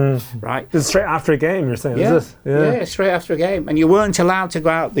Stella, right? This is straight after a game, you're saying, yeah. is it? Yeah, straight after a game. And you weren't allowed to go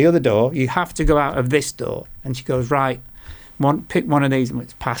out the other door. You have to go out of this door. And she goes, right, pick one of these, and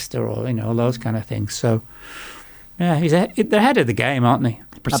it's pasta or, all those kind of things. So, yeah, they're ahead of the game, aren't they?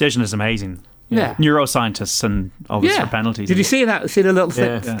 Precision is amazing. Yeah. Neuroscientists and obviously penalties. Did you see that? See the little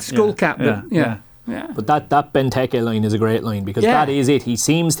skull cap? Yeah. But that Benteke line is a great line, because that is it. He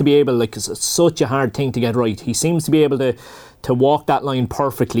seems to be able, it's such a hard thing to get right. He seems to be able to walk that line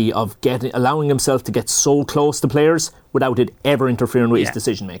perfectly of allowing himself to get so close to players without it ever interfering with his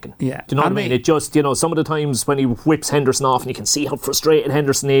decision making. Yeah. Do you know what I mean? It just, some of the times when he whips Henderson off, and you can see how frustrated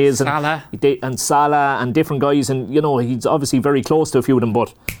Henderson is, Salah and Salah and different guys, and he's obviously very close to a few of them,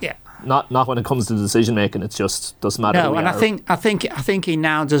 but not when it comes to decision making. It just doesn't matter. No, and I think he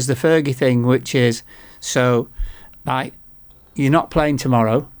now does the Fergie thing, which is, so like, you're not playing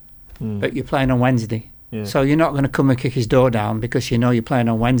tomorrow, but you're playing on Wednesday. Yeah. So you're not going to come and kick his door down because you're playing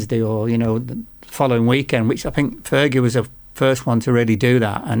on Wednesday or the following weekend, which I think Fergie was the first one to really do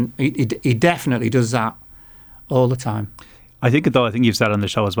that, and he definitely does that all the time. I think you've said on the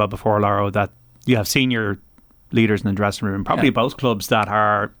show as well before, Laura, that you have senior leaders in the dressing room, probably both clubs, that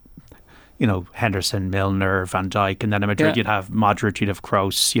are, Henderson, Milner, Van Dijk, and then in Madrid you'd have Modric, you'd have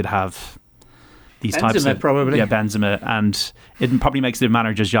Kroos, you'd have these types of Benzema, and it probably makes the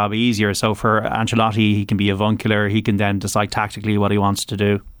manager's job easier. So for Ancelotti, he can be avuncular. He can then decide tactically what he wants to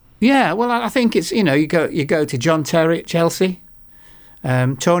do. Yeah, well, I think it's you go to John Terry at Chelsea,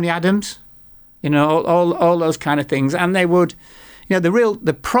 Tony Adams, all those kind of things, and they would,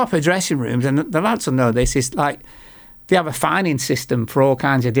 the proper dressing rooms, and the lads will know this, is like they have a fining system for all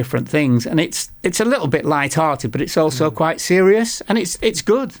kinds of different things, and it's a little bit light-hearted, but it's also quite serious, and it's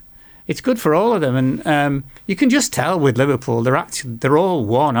good. It's good for all of them, and you can just tell with Liverpool they're all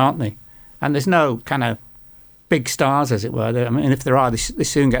one, aren't they? And there's no kind of big stars, as it were. If there are, they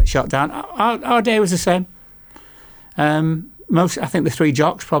soon get shot down. Our day was the same. I think the three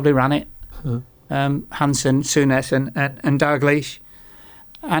jocks probably ran it. Hansen, Souness, and Dalglish,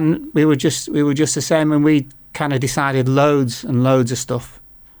 and we were just the same, and we kind of decided loads and loads of stuff.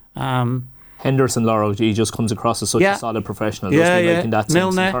 Henderson, Laura, he just comes across as such a solid professional, doesn't he? Like in that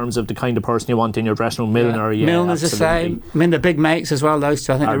sense, in terms of the kind of person you want in your dressing room. Milner, Milner's absolutely the same. They're big mates as well, those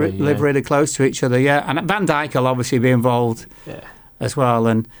two. I think they live really close to each other, And Van Dijk will obviously be involved as well.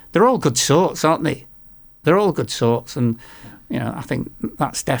 And they're all good sorts, aren't they? They're all good sorts. And, I think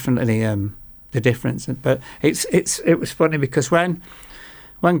that's definitely the difference. But it was funny because when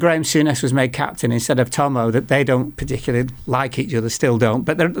Graham Souness was made captain instead of Tomo, that they don't particularly like each other, still don't,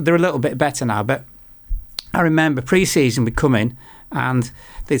 but they're a little bit better now. But I remember pre-season would come in and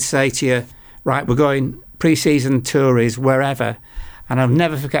they'd say to you, right, we're going pre-season tour is wherever. And I'll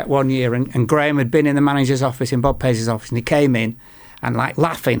never forget one year, and Graham had been in the manager's office, in Bob Paisley's office, and he came in and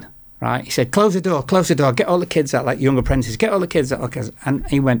laughing, right? He said, close the door, get all the kids out, like young apprentices, get all the kids out. And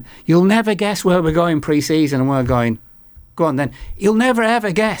he went, you'll never guess where we're going pre-season. And we're going, go on then. You'll never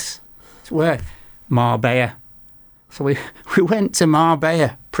ever guess. It's where? Marbella. So we went to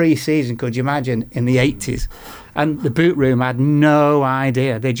Marbella pre-season, could you imagine, in the 80s. And the boot room had no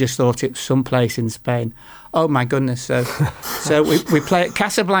idea. They just thought it was someplace in Spain. Oh my goodness. So we play at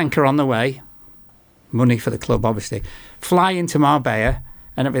Casablanca on the way. Money for the club, obviously. Fly into Marbella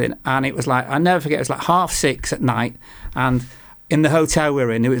and everything. And it was like, I'll never forget, it was like 6:30 at night. And in the hotel we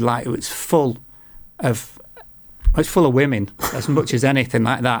were in, it was full of women, as much as anything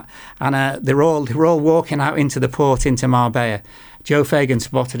like that. And they're all walking out into the port, into Marbella. Joe Fagan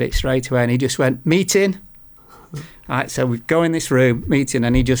spotted it straight away, and he just went, meeting. Right, so we go in this room, meeting,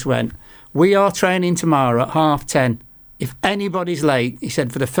 and he just went, we are training tomorrow at 10:30. If anybody's late, he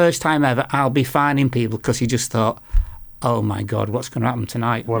said, for the first time ever, I'll be fining people, because he just thought, oh my God, what's going to happen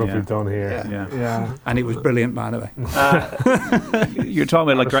tonight? What have we done here? Yeah. And it was brilliant, by the way. You're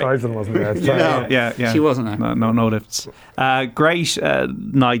talking about like Streisand wasn't there. Yeah. She wasn't there. No lifts. Great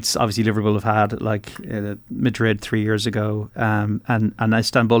nights, obviously, Liverpool have had, like Madrid 3 years ago, and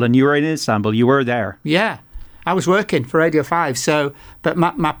Istanbul. And you were in Istanbul. You were there. Yeah. I was working for Radio 5. So, but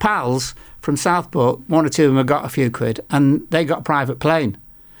my pals from Southport, one or two of them had got a few quid, and they got a private plane.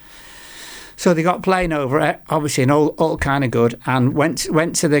 So they got a plane over it, obviously, and all kind of good, and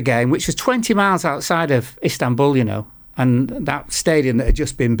went to the game, which was 20 miles outside of Istanbul, and that stadium that had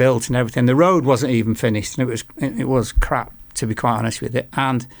just been built and everything. The road wasn't even finished, and it was crap, to be quite honest with you.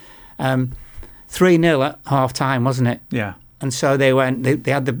 And 3-0 at half time, wasn't it? Yeah. And so they went.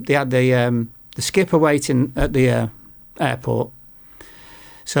 They had the skipper waiting at the airport.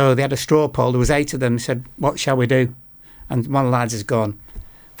 So they had a straw poll. There was 8 of them. They said, "What shall we do?" and one of the lads has gone,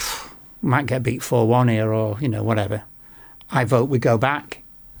 might get beat 4-1 here, or, whatever. I vote we go back.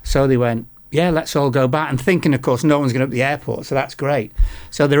 So they went, yeah, let's all go back. And thinking, of course, no one's going to the airport, so that's great.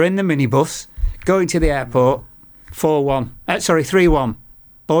 So they're in the minibus, going to the airport, 3-1.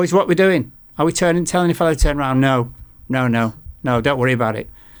 Boys, what are we doing? Are we telling the fellow to turn around? No, don't worry about it.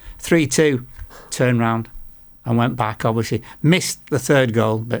 3-2, turn round and went back, obviously. Missed the third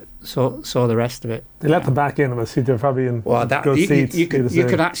goal, but saw the rest of it. They let them back in, I see they're probably in good seats. You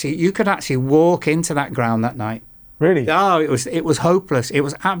could actually walk into that ground that night. Really? Oh, it was hopeless. It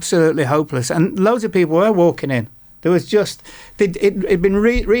was absolutely hopeless. And loads of people were walking in. There was just... It'd been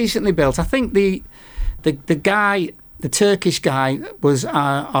recently built. I think the guy, the Turkish guy, was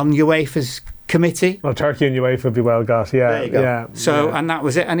on UEFA's committee. Well, Turkey and UEFA would be well got, yeah. There you go. Yeah. So, and that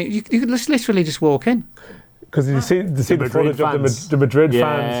was it. And you could literally just walk in. Because you see the footage of the Madrid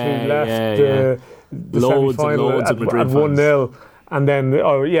fans who left the semi-final at 1-0. And then,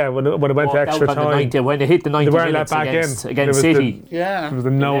 when it went to extra time, when they hit the 90 minutes against City, there was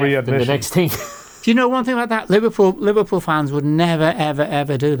no readmission. The next thing. Do you know one thing about that? Liverpool fans would never, ever,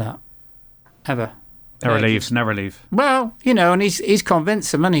 ever do that. Ever. Never leave. Well, and he's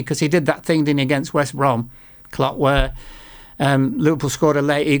convinced them, because he did that thing, didn't he, against West Brom, Klopp, where Liverpool scored a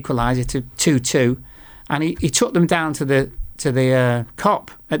late equaliser to 2-2, and he took them down to the Kop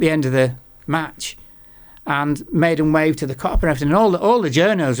at the end of the match, and made them wave to the Kop and everything. And all the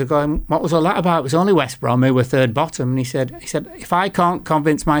journos were going, what was all that about? It was only West Brom who were third bottom. And he said, if I can't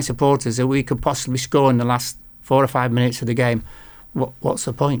convince my supporters that we could possibly score in the last 4 or 5 minutes of the game, what's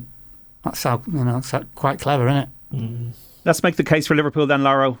the point? That's how, it's quite clever, isn't it? Mm. Let's make the case for Liverpool then,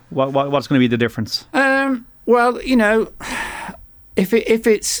 Lauro. What's going to be the difference? Well, if it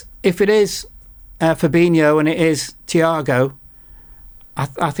is Fabinho and it is Thiago,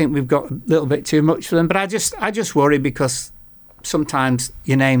 I think we've got a little bit too much for them. But I just worry because sometimes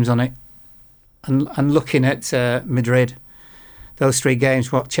your name's on it. And looking at Madrid, those 3 games,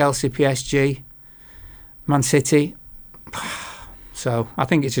 Chelsea, PSG, Man City. So I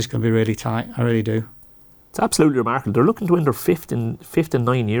think it's just going to be really tight. I really do. It's absolutely remarkable. They're looking to win their fifth in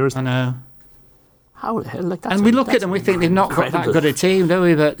 9 years. I know. How the hell? And we look at them, we think they've not got that good a team, do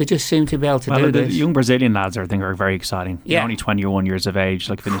we? But they just seem to be able to do this. The young Brazilian lads, I think, are very exciting. Yeah. They're only 21 years of age,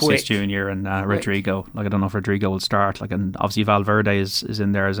 like Vinicius Junior and Rodrigo. Like, I don't know if Rodrigo will start. Like, and obviously Valverde is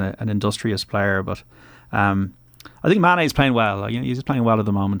in there as an industrious player, but I think Mane is playing well. He's playing well at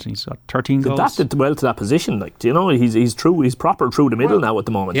the moment, and he's got 13 goals. Adapted well to that position. Like, do you know, he's proper through the middle now at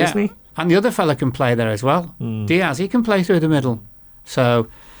the moment, isn't he? And the other fella can play there as well. Diaz, he can play through the middle. So.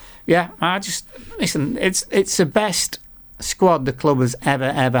 Yeah, listen. It's the best squad the club has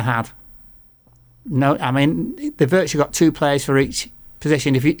ever had. No, I mean they've virtually got 2 players for each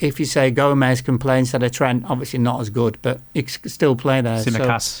position. If you say Gomez can play instead of Trent, obviously not as good, but he can still play there.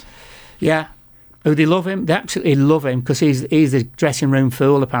 Simicas. Yeah, they love him. They absolutely love him because he's the dressing room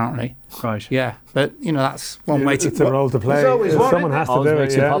fool apparently. Right. Yeah, but that's one way to. It's a role to play. Someone has to do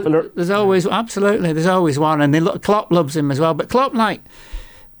it. Yeah. Popular. There's always one, and Klopp loves him as well. But Klopp,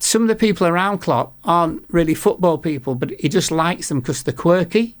 some of the people around Klopp aren't really football people, but he just likes them because they're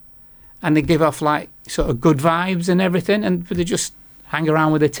quirky and they give off sort of good vibes and everything, and they just hang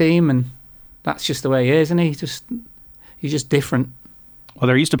around with the team, and that's just the way he is, isn't he? He's just different. Well,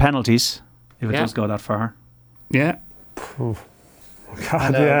 they're used to penalties if it does go that far. Yeah. Oh,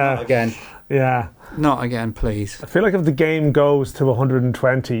 God, yeah. Not again. Yeah. Not again, please. I feel like if the game goes to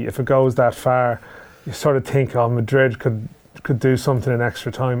 120, if it goes that far, you sort of think, Madrid could do something in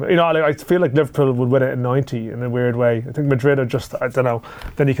extra time. I feel like Liverpool would win it in 90 in a weird way. I think Madrid are just, I don't know.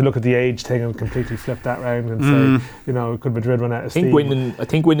 Then you can look at the age thing and completely flip that round and say, could Madrid run out of steam? I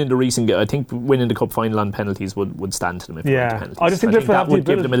think winning the cup final on penalties would stand to them. If they went to penalties. I just think Liverpool that would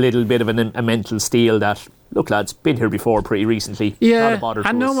give them a little bit of a mental steel that, look, lads, been here before pretty recently. Yeah, not a bother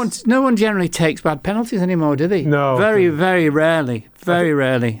and no one generally takes bad penalties anymore, do they? No, very, very rarely. Very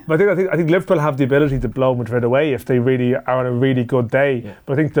rarely. I think Liverpool have the ability to blow Madrid away if they really are on a really good day. Yeah.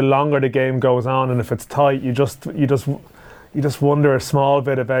 But I think the longer the game goes on, and if it's tight, you just wonder a small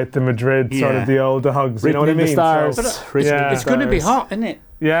bit about the Madrid sort of the old dogs. You know what I mean? It's going to be hot, isn't it?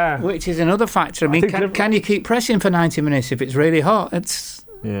 Yeah. Which is another factor. I mean, can you keep pressing for 90 minutes if it's really hot? It's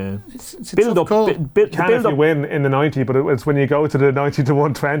a build tough up. call. If you win in the 90, but it's when you go to the 90 to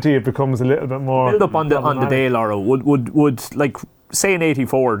 120, it becomes a little bit more. Build up on the day, Laura. Would like. Say in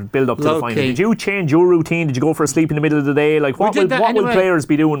 84, build up to the final. Did you change your routine? Did you go for a sleep in the middle of the day? Like, what will players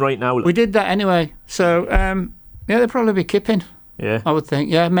be doing right now? We did that anyway. So, they'll probably be kipping. Yeah. I would think.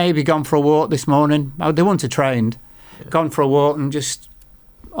 Yeah, maybe gone for a walk this morning. They wouldn't have trained. Yeah. Gone for a walk and just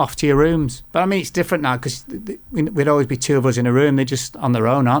off to your rooms. But I mean, it's different now because we'd always be 2 of us in a room. They're just on their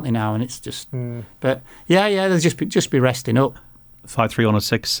own, aren't they now? And it's just. But yeah, they'll just be resting up.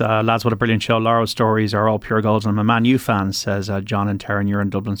 53106, lads, what a brilliant show. Laura's stories are all pure gold. I'm a Man U fan, says John and Taryn. You're in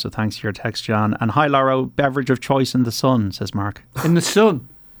Dublin, so thanks for your text, John. And hi, Laura, beverage of choice in the sun, says Mark. In the sun?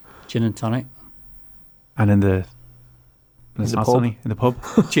 Gin and tonic. And in the sunny, in the pub?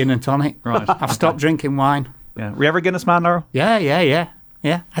 Gin and tonic. Right. I've stopped drinking wine. Yeah. Were you ever a Guinness man, Laura? Yeah.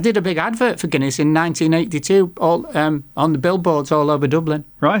 I did a big advert for Guinness in 1982 all on the billboards all over Dublin.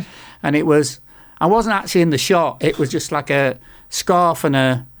 Right. And I wasn't actually in the shot. It was just like a scarf and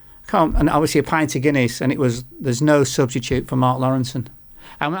obviously a pint of Guinness, and there's no substitute for Mark Lawrenson.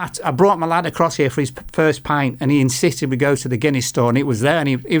 I brought my lad across here for his first pint, and he insisted we go to the Guinness store, and it was there, and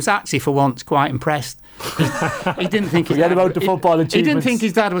he was actually for once quite impressed. He didn't think his dad, about the football achievements. He didn't think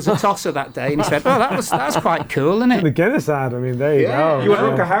his dad was a tosser that day, and he said, "Oh, that's quite cool, isn't it?" The Guinness ad. I mean, there you go. You went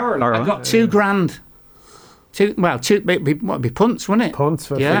Rutger Hauer, Laura. I got $2,000. It'd be punts, wouldn't it? Punts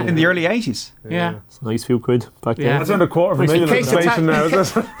for in the early 80s. Yeah. It's a nice few quid back then. That's under $250,000 inflation now,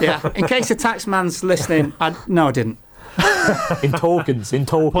 is it? Yeah. In case the taxman's listening, no, I didn't. In tokens.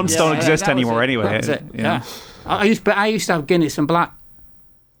 Punts don't exist anymore anyway. That was it. Yeah. I used to have Guinness and black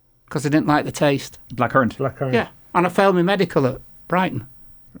because I didn't like the taste. Blackcurrant. Yeah. And I failed my medical at Brighton.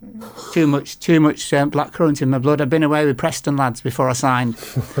 Too much blackcurrant in my blood. I'd been away with Preston lads before I signed,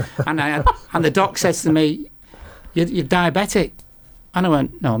 and the doc says to me, "You're diabetic," and I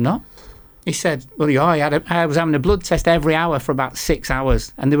went, "No, I'm not." He said, "Well, you are." I was having a blood test every hour for about 6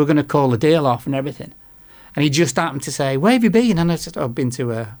 hours, and they were going to call the deal off and everything. And he just happened to say, "Where have you been?" And I said, "I've been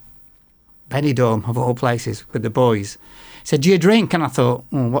to a Benidorm of all places with the boys." He said, "Do you drink?" And I thought,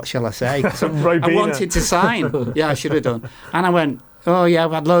 what shall I say? I wanted to sign. Yeah, I should have done. And I went, "Oh yeah,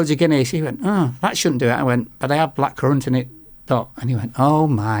 I've had loads of Guinness." He went, "Oh, that shouldn't do it." I went, "But I have blackcurrant in it, Doc." And he went, "Oh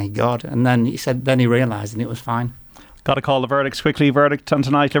my God." And then he realised and it was fine. Got to call the verdicts quickly. Verdict on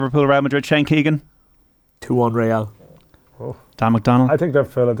tonight, Liverpool, Real Madrid. Shane Keegan. 2-1 Real. Oh. Dan McDonald. I think they've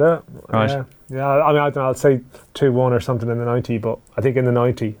filled it. Right. Yeah. I mean, I don't know, I'll say 2-1 or something in the 90, but I think in the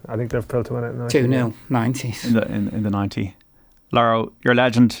 90, I think they've pulled to win it in the 90. 2-0, 90s. In the 90. Laura, you're a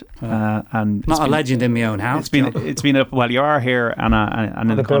legend, and not a legend in my own house. It's been well. You are here and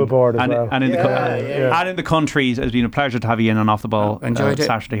in the billboard as well, and in the country. It's been a pleasure to have you in on Off the Ball. Enjoyed it.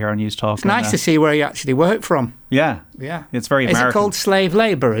 Saturday here on News Talk. It's nice to see where you actually work from. Yeah, it's very American. Is it called slave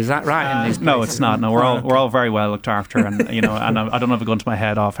labour? Is that right? No, it's not. No, we're all very well looked after, and and I don't have a gun to my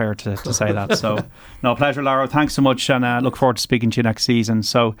head off here to say that. So, no, pleasure, Laura. Thanks so much, and look forward to speaking to you next season.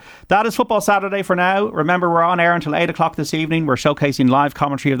 So that is Football Saturday for now. Remember, we're on air until 8:00 this evening. We're showcasing live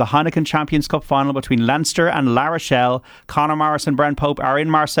commentary of the Heineken Champions Cup final between Leinster and La Rochelle. Conor Morris and Brent Pope are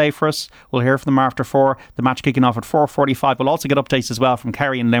in Marseille for us. We'll hear from them after 4. The match kicking off at 4:45. We'll also get updates as well from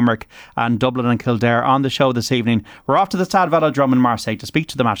Kerry and Limerick and Dublin and Kildare on the show this evening. We're off to the Stade Velodrome in Marseille to speak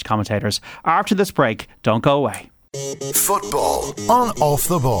to the match commentators. After this break, don't go away. Football on Off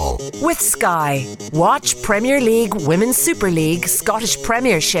the Ball. With Sky. Watch Premier League, Women's Super League, Scottish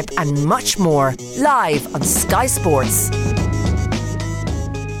Premiership and much more live on Sky Sports.